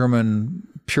of the German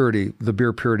purity, the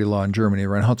beer purity law in Germany,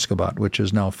 Reinheitsgebot, which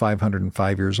is now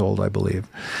 505 years old, I believe.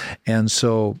 And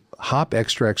so hop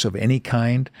extracts of any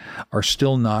kind are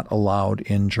still not allowed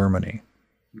in Germany.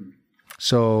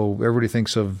 So everybody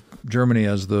thinks of Germany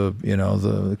as the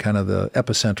kind of the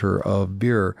epicenter of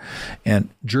beer. And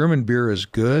German beer is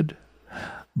good,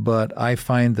 but I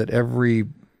find that every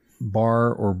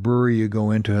bar or brewery you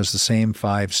go into has the same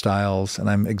 5 styles, and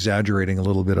I'm exaggerating a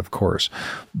little bit, of course,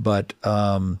 but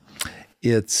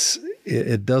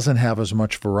it doesn't have as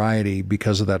much variety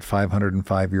because of that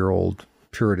 505-year-old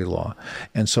purity law.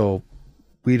 And so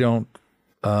we don't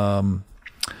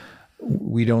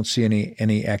see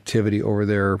any activity over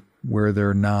there where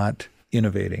they're not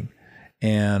innovating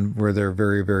and where they're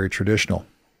very, very traditional.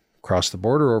 Across the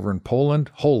border over in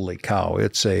Poland, holy cow,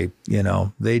 it's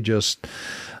they just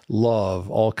love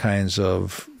all kinds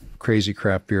of crazy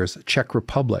craft beers. Czech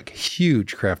Republic,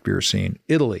 huge craft beer scene.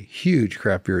 Italy, huge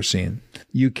craft beer scene.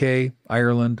 UK,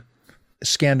 Ireland,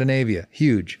 Scandinavia,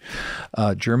 huge.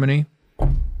 Germany,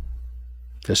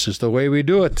 this is the way we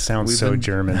do it. Sounds so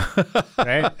German,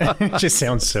 right? It just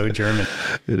sounds so German.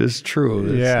 It is true.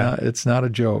 It's not a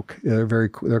joke. They're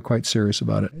quite serious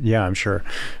about it. Yeah, I'm sure.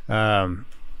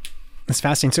 It's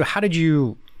fascinating. So how did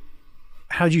you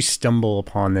stumble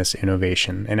upon this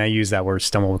innovation? And I use that word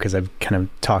stumble because I've kind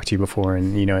of talked to you before,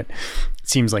 and it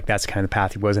seems like that's kind of the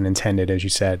path. It wasn't intended, as you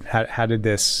said. How did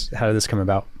this come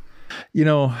about?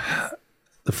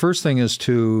 The first thing is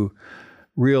to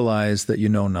realize that you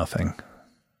know nothing.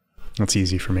 That's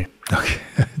easy for me. Okay.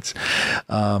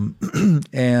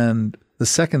 And the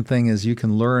second thing is you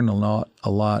can learn a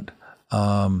lot.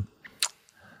 I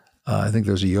think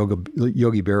there's a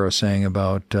Yogi Berra saying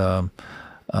about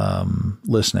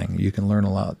listening. You can learn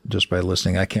a lot just by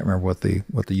listening. I can't remember what the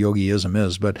yogiism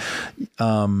is, but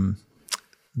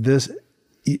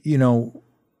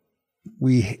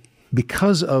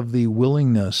because of the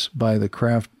willingness by the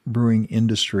craft brewing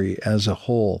industry as a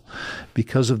whole,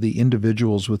 because of the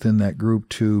individuals within that group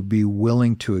to be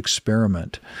willing to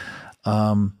experiment,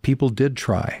 people did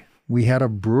try. We had a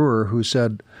brewer who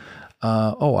said,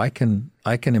 I can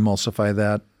emulsify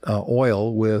that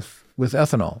oil with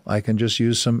ethanol. I can just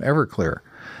use some Everclear,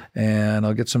 and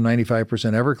I'll get some 95%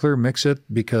 Everclear, mix it,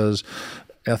 because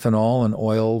ethanol and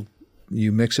oil,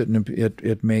 you mix it and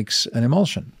it makes an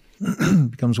emulsion.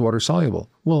 Becomes water soluble.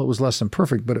 Well, it was less than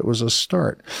perfect, but it was a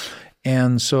start.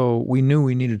 And so we knew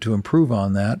we needed to improve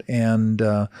on that. And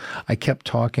I kept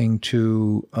talking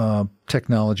to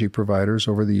technology providers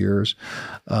over the years.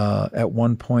 At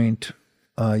one point,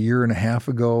 a year and a half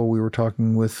ago, we were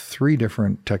talking with 3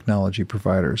 different technology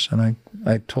providers. And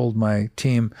I told my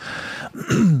team,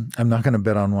 I'm not going to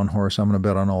bet on one horse. I'm going to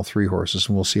bet on all 3 horses,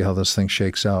 and we'll see how this thing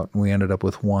shakes out. And we ended up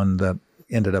with one that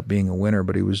ended up being a winner,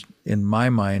 but he was, in my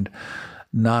mind,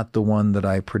 not the one that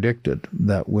I predicted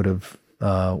that would have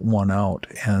won out.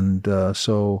 And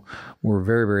so we're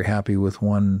very, very happy with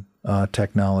one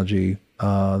technology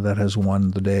that has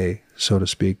won the day, so to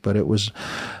speak. But it was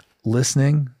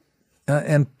listening,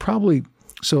 and probably,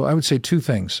 so I would say 2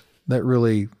 things that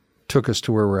really took us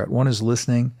to where we're at. One is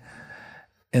listening,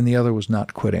 and the other was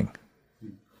not quitting.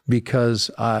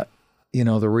 Because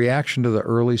the reaction to the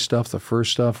early stuff, the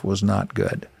first stuff, was not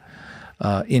good.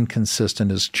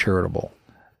 Inconsistent is charitable.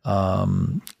 We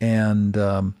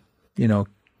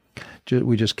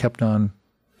just keep on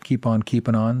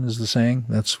keeping on, is the saying.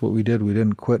 That's what we did. We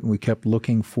didn't quit, and we kept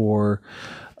looking for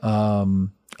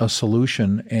a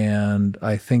solution. And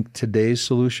I think today's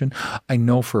solution, I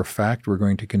know for a fact we're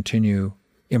going to continue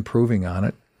improving on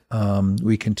it.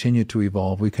 We continue to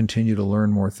evolve. We continue to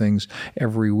learn more things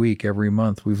every week, every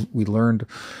month. We learned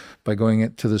by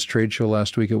going to this trade show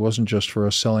last week. It wasn't just for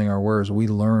us selling our wares. We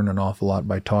learn an awful lot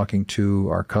by talking to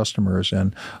our customers.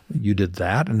 And you did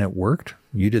that and it worked.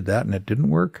 You did that and it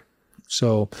didn't work.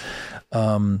 So,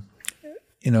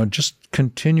 just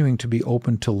continuing to be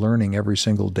open to learning every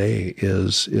single day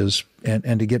is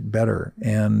and to get better.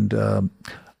 And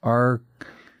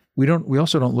we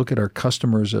also don't look at our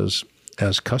customers as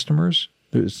customers.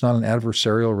 It's not an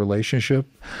adversarial relationship.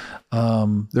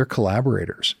 They're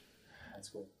collaborators. That's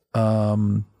cool.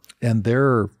 And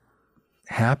they're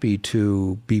happy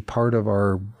to be part of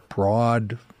our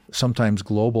broad, sometimes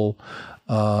global,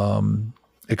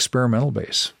 experimental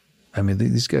base. I mean,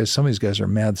 some of these guys are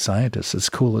mad scientists. It's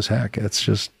cool as heck. It's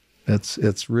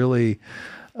really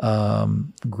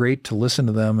great to listen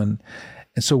to them. And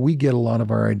so we get a lot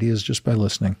of our ideas just by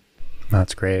listening.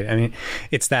 That's great. I mean,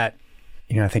 it's that,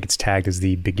 I think it's tagged as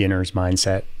the beginner's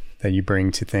mindset that you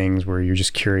bring to things, where you're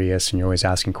just curious and you're always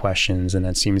asking questions. And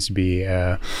that seems to be,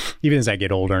 even as I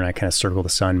get older and I kind of circle the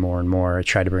sun more and more, I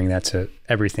try to bring that to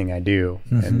everything I do.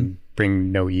 Mm-hmm. And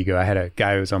bring no ego. I had a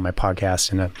guy who was on my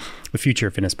podcast, the Future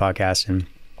Fitness podcast, and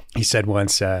he said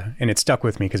once, and it stuck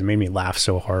with me because it made me laugh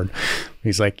so hard.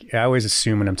 He's like, I always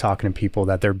assume when I'm talking to people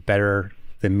that they're better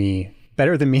than me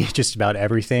just about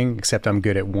everything, except I'm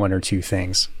good at 1 or 2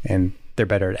 things, and they're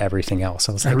better at everything else.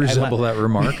 I was like, I resemble that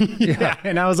remark. Yeah.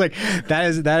 And I was like, that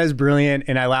is brilliant.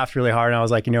 And I laughed really hard. And I was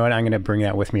like, you know what? I'm going to bring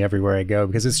that with me everywhere I go,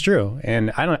 because it's true.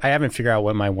 And I haven't figured out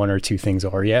what my 1 or 2 things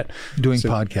are yet. Doing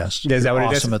podcasts. Is that what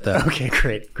awesome it is? At that. Okay,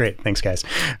 great. Thanks, guys.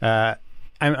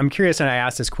 I'm curious, and I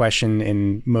ask this question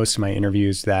in most of my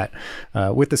interviews, that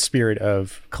with the spirit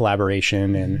of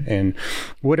collaboration and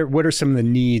what are some of the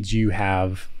needs you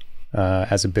have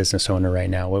as a business owner right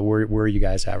now? Where are you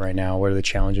guys at right now? What are the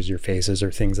challenges you faces,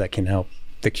 or things that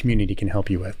the community can help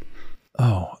you with?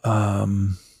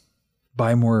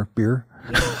 Buy more beer.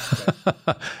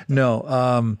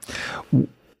 No,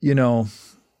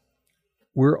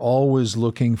 we're always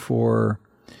looking for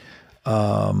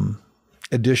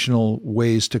additional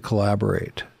ways to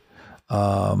collaborate.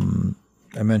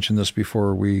 I mentioned this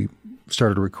before we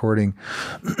started recording.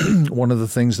 One of the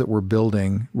things that we're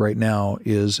building right now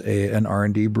is an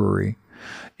R&D brewery.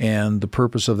 And the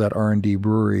purpose of that R&D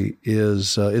brewery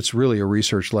is it's really a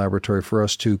research laboratory for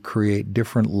us to create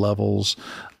different levels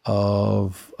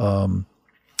of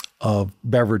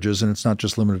beverages, and it's not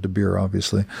just limited to beer,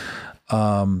 obviously,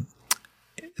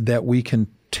 that we can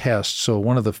test. So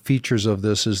one of the features of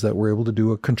this is that we're able to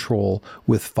do a control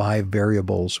with 5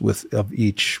 variables of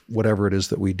each, whatever it is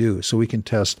that we do. So we can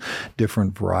test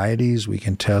different varieties. We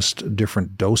can test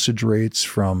different dosage rates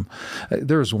from,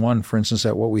 there's one, for instance,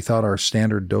 at what we thought our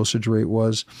standard dosage rate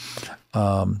was.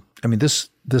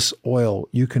 This oil,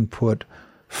 you can put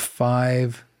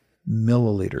 5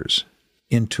 milliliters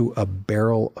into a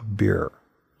barrel of beer,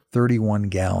 31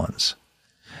 gallons,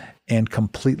 and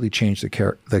completely change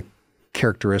the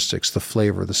characteristics, the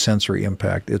flavor, the sensory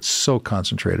impact. It's so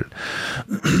concentrated.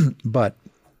 But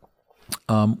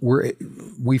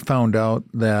we found out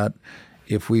that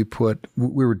if we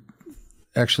were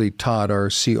actually Todd, our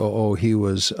COO, he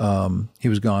was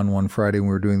gone one Friday when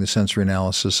we were doing the sensory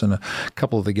analysis, and a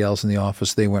couple of the gals in the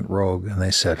office, they went rogue and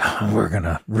they said, we're going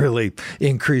to really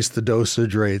increase the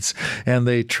dosage rates, and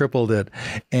they tripled it.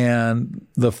 And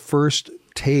the first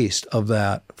taste of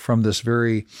that from this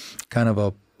very kind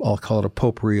of I'll call it a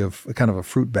potpourri of kind of a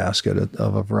fruit basket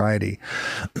of a variety.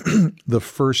 The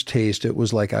first taste, it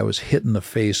was like I was hit in the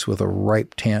face with a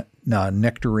ripe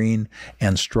nectarine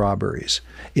and strawberries.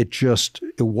 It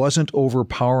wasn't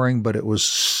overpowering, but it was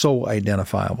so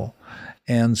identifiable.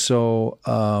 And so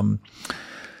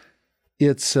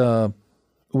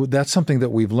that's something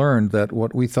that we've learned, that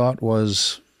what we thought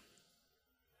was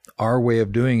our way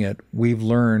of doing it, we've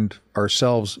learned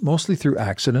ourselves mostly through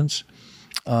accidents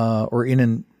or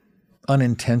in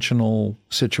unintentional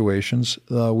situations.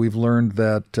 We've learned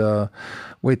that,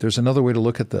 there's another way to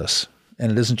look at this.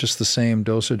 And it isn't just the same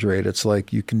dosage rate. It's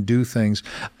like you can do things.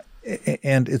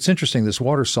 And it's interesting, this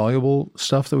water-soluble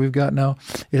stuff that we've got now,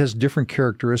 it has different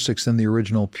characteristics than the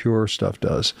original pure stuff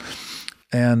does.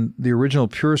 And the original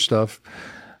pure stuff,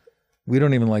 we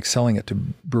don't even like selling it to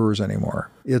brewers anymore.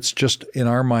 It's just, in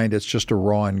our mind, it's just a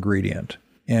raw ingredient.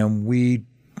 And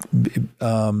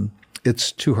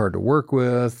it's too hard to work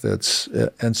with.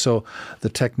 And so the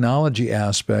technology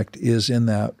aspect is in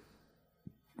that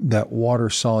water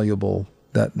soluble,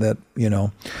 that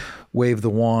wave the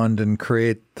wand and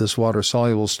create this water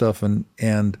soluble stuff. And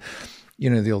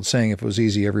the old saying, if it was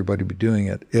easy, everybody would be doing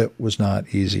it. It was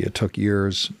not easy. It took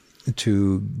years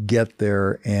to get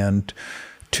there and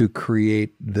to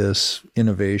create this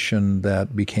innovation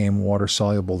that became water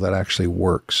soluble that actually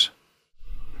works.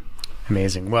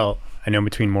 Amazing. Well, I know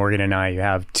between Morgan and I, you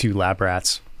have 2 lab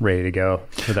rats ready to go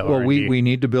for the R&D. Well, we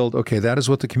need to build. Okay, that is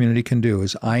what the community can do.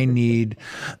 Is I need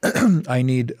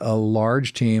a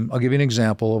large team. I'll give you an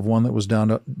example of one that was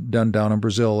done down in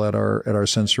Brazil at our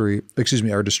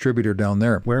our distributor down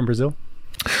there. Where in Brazil?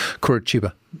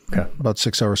 Curitiba. Okay, about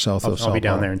 6 hours south of Sao Paulo. I'll be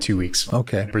down there in 2 weeks.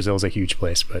 Okay, Brazil's a huge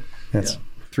place, but that's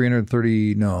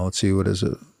 330. No, let's see, what is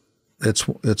it? It's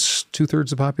 2/3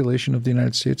 the population of the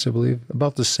United States, I believe.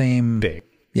 About the same. Big.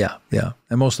 Yeah.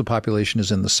 And most of the population is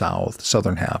in the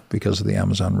southern half because of the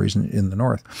Amazon region in the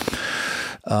north.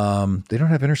 They don't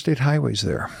have interstate highways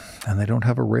there, and they don't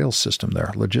have a rail system there.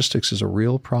 Logistics is a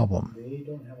real problem. They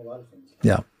don't have a lot of things.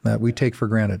 Yeah, that we take for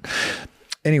granted.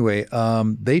 Anyway,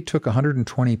 they took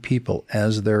 120 people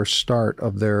as their start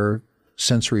of their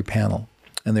sensory panel,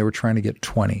 and they were trying to get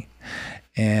 20.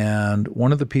 And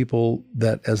one of the people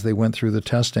that, as they went through the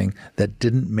testing, that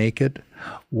didn't make it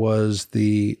was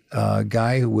the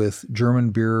guy with German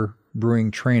beer brewing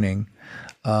training,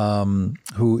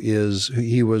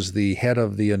 he was the head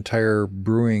of the entire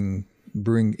brewing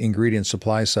ingredient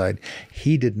supply side.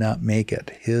 He did not make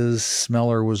it. His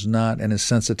smeller was not, and his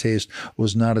sense of taste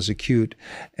was not as acute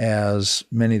as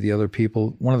many of the other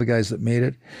people. One of the guys that made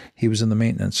it, he was in the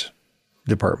maintenance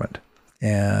department,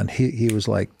 and he was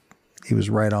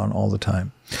right on all the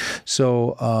time.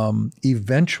 So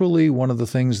eventually, one of the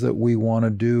things that we want to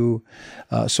do,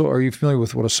 so are you familiar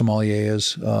with what a sommelier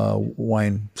is?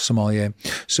 Wine sommelier.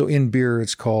 So in beer,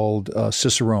 it's called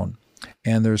Cicerone.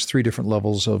 And there's 3 different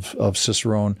levels of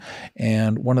Cicerone.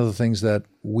 And one of the things that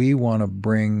we want to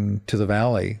bring to the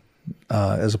Valley,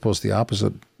 as opposed to the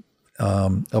opposite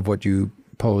of what you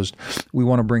posed, we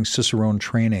want to bring Cicerone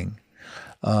training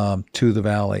to the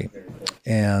Valley.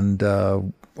 And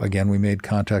again, we made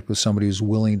contact with somebody who's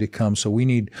willing to come. So we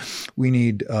need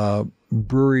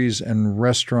breweries and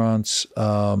restaurants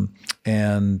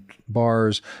and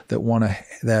bars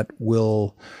that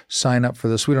will sign up for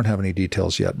this. We don't have any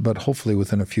details yet, but hopefully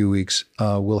within a few weeks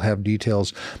we'll have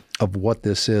details of what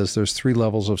this is. There's 3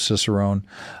 levels of Cicerone,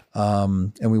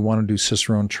 and we want to do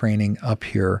Cicerone training up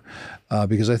here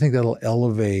because I think that'll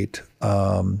elevate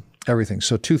everything.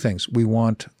 So 2 things.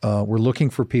 We're looking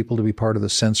for people to be part of the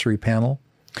sensory panel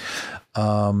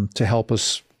to help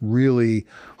us really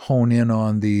hone in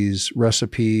on these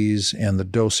recipes and the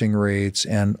dosing rates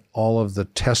and all of the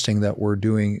testing that we're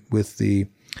doing with the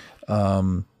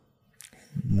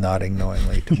nodding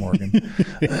knowingly to Morgan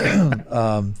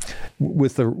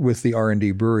with the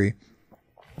R&D brewery.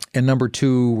 And number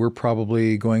 2, we're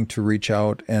probably going to reach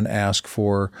out and ask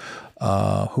for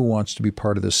who wants to be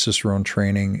part of this Cicerone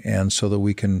training, and so that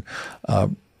we can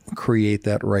create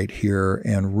that right here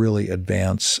and really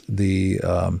advance the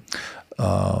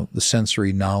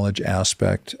sensory knowledge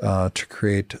aspect to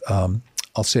create,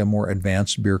 I'll say, a more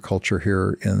advanced beer culture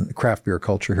here craft beer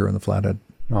culture here in the Flathead.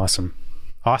 Awesome.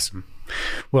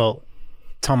 Well,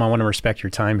 Tom, I want to respect your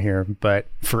time here, but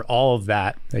for all of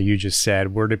that you just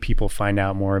said, where do people find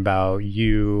out more about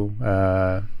you,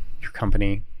 your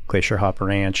company, Glacier Hop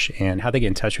Ranch, and how they get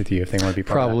in touch with you if they want to be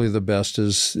part of that? Probably the best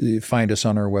is find us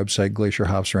on our website,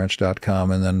 glacierhopsranch.com,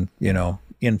 and then,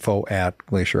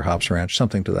 info@glacierhopsranch,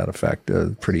 something to that effect.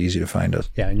 Pretty easy to find us.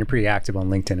 Yeah, and you're pretty active on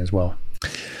LinkedIn as well.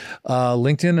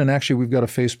 LinkedIn, and actually we've got a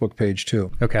Facebook page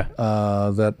too. Okay.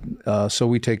 So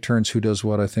we take turns who does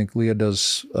what. I think Leah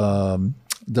does the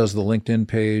LinkedIn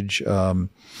page,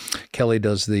 Kelly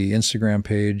does the Instagram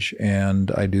page, and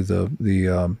I do the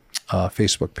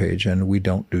Facebook page, and we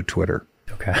don't do Twitter.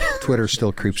 Okay. Twitter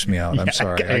still creeps me out. I'm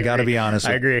sorry. I got to be honest.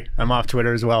 I agree. I'm off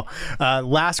Twitter as well.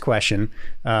 Last question,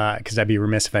 because I'd be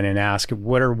remiss if I didn't ask.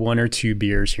 What are 1 or 2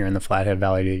 beers here in the Flathead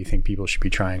Valley that you think people should be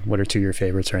trying? What are 2 of your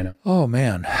favorites right now? Oh,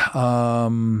 man.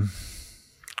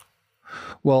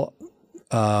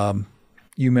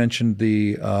 You mentioned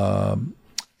the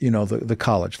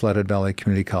college, Flathead Valley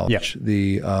Community College. Yep.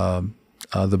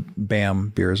 The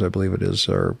BAM beers, I believe it is,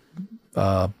 are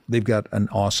they've got an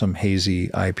awesome hazy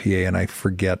IPA, and I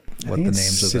forget what the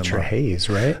names of them are. Citra Haze,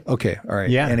 right? Okay, all right.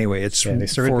 Yeah. Anyway, it's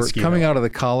for coming out of the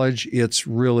college. It's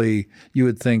really, you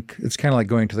would think it's kind of like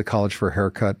going to the college for a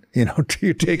haircut.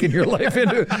 You're taking your life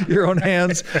into your own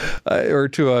hands, or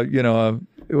to a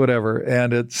whatever.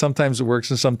 And sometimes it works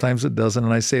and sometimes it doesn't.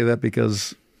 And I say that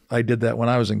because I did that when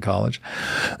I was in college,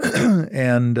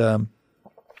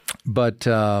 but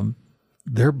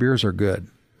their beers are good.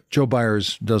 Joe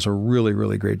Byers does a really,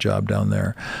 really great job down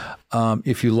there.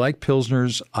 If you like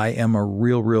Pilsners, I am a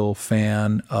real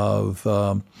fan of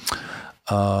what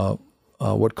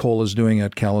Cole is doing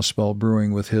at Kalispell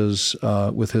Brewing with his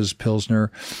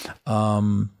Pilsner.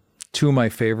 2 of my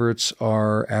favorites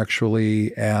are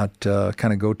actually at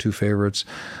kind of go-to favorites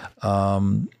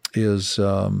is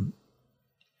the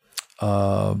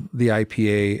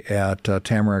IPA at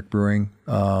Tamarack Brewing,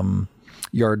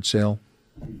 Yard Sale.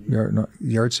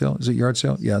 Yard Sale? Is it Yard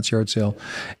Sale? Yeah, it's Yard Sale.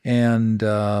 And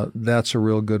that's a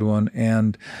real good one.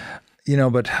 And,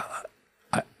 but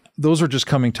those are just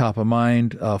coming top of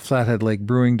mind. Flathead Lake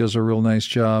Brewing does a real nice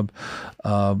job.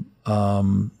 The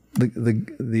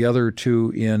other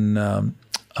 2 in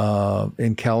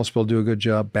Kalispell do a good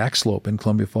job. Backslope in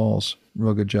Columbia Falls,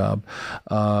 real good job.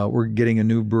 We're getting a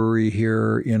new brewery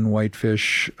here in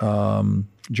Whitefish.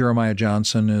 Jeremiah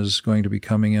Johnson is going to be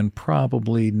coming in,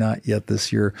 probably not yet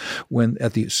this year. When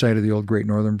at the site of the old Great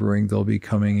Northern Brewing, they'll be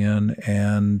coming in.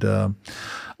 And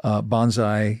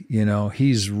Bonsai,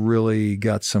 he's really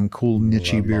got some cool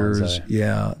niche beers. Bonsai.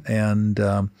 Yeah, and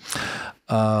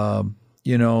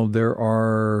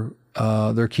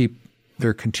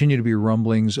there continue to be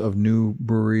rumblings of new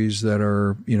breweries that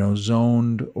are,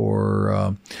 zoned,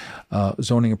 or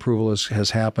zoning approval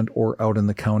has happened, or out in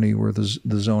the county where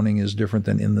the zoning is different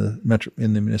than in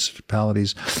the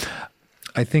municipalities.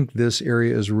 I think this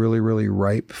area is really, really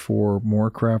ripe for more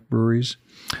craft breweries.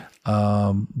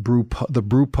 The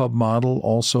brew pub model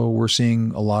also, we're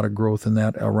seeing a lot of growth in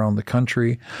that around the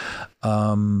country.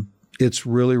 It's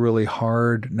really, really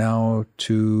hard now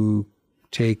to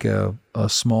take a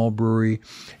small brewery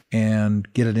and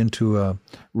get it into a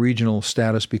regional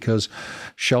status, because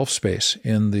shelf space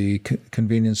in the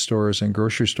convenience stores and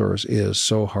grocery stores is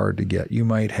so hard to get. You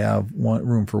might have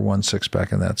room for 1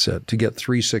 6-pack and that's it. To get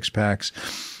 3 6-packs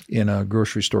in a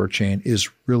grocery store chain is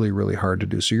really, really hard to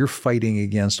do. So you're fighting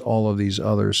against all of these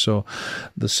others. So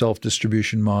the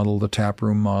self-distribution model, the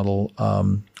taproom model,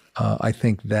 I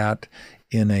think that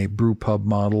in a brew pub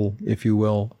model, if you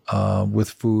will, with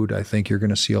food, I think you're going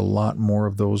to see a lot more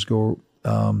of those go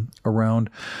around.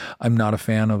 I'm not a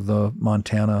fan of the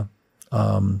Montana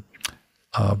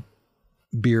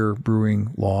beer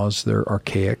brewing laws. They're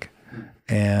archaic,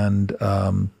 and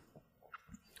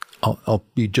I'll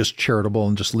be just charitable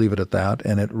and just leave it at that.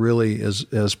 And it really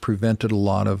has prevented a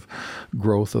lot of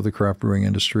growth of the craft brewing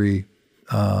industry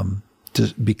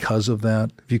because of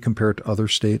that. If you compare it to other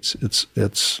states,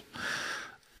 it's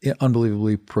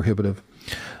unbelievably prohibitive.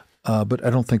 But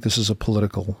I don't think this is a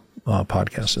political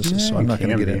podcast, is this? So I'm not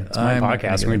going to get into it. It's my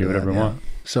podcast. We can do whatever we want.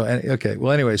 So, okay.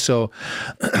 Well, anyway, so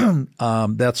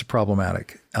that's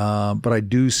problematic. But I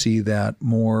do see that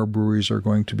more breweries are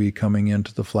going to be coming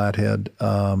into the Flathead,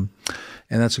 and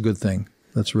that's a good thing.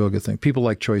 That's a real good thing. People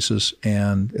like choices,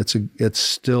 and it's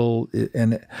still,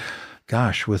 and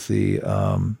gosh, with the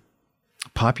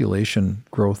population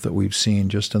growth that we've seen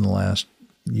just in the last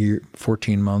year,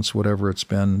 14 months, whatever it's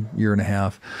been, year and a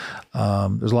half,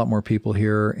 there's a lot more people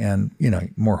here, and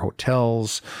more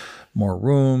hotels, more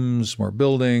rooms, more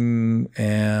building,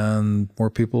 and more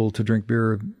people to drink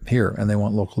beer here, and they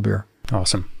want local beer.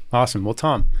 Awesome. Well,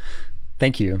 Tom,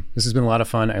 thank you. This has been a lot of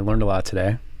fun. I learned a lot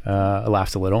today. I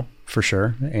laughed a little, for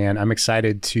sure, and I'm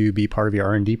excited to be part of your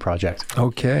R&D project.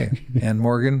 Okay. And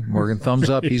Morgan, thumbs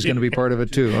up. He's going to be part of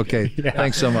it too. Okay. Yeah.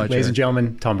 Thanks so much, ladies and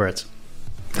gentlemen. Tom Britz.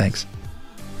 Thanks.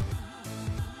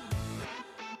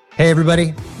 Hey,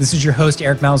 everybody. This is your host,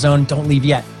 Eric Malzone. Don't leave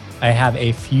yet. I have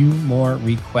a few more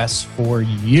requests for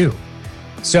you.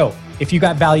 So if you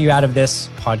got value out of this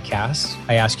podcast,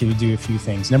 I ask you to do a few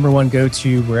things. Number one, go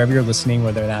to wherever you're listening,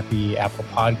 whether that be Apple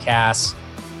Podcasts,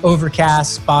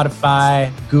 Overcast,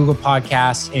 Spotify, Google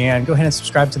Podcasts, and go ahead and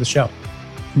subscribe to the show.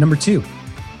 Number two,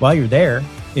 while you're there,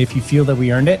 if you feel that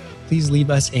we earned it, please leave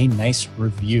us a nice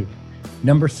review.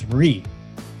 Number three,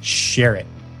 share it.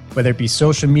 Whether it be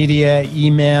social media,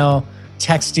 email,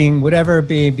 texting, whatever it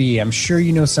may be. I'm sure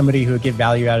you know somebody who would get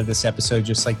value out of this episode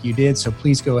just like you did. So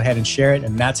please go ahead and share it.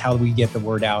 And that's how we get the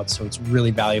word out. So it's really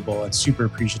valuable and super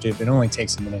appreciative. It only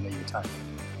takes a minute of your time.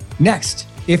 Next,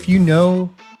 if you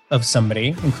know of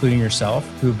somebody, including yourself,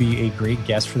 who would be a great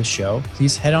guest for the show,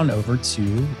 please head on over to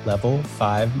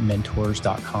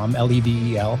level5mentors.com,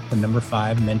 Level, the number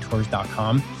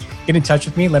 5mentors.com. Get in touch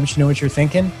with me. Let me know what you're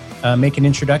thinking. Make an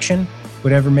introduction.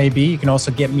 Whatever it may be. You can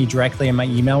also get me directly in my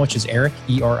email, which is Eric,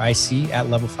 ERIC, at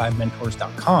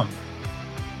level5mentors.com.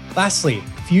 Lastly,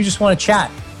 if you just want to chat,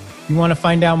 if you want to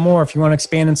find out more, if you want to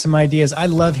expand on some ideas, I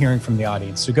love hearing from the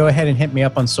audience. So go ahead and hit me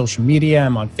up on social media.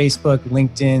 I'm on Facebook,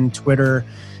 LinkedIn, Twitter,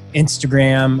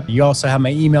 Instagram. You also have my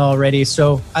email already.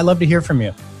 So I love to hear from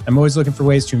you. I'm always looking for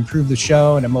ways to improve the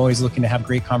show, and I'm always looking to have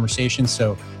great conversations.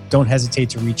 So don't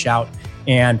hesitate to reach out.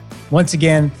 And once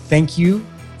again, thank you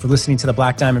for listening to the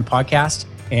Black Diamond podcast,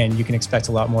 and you can expect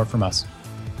a lot more from us.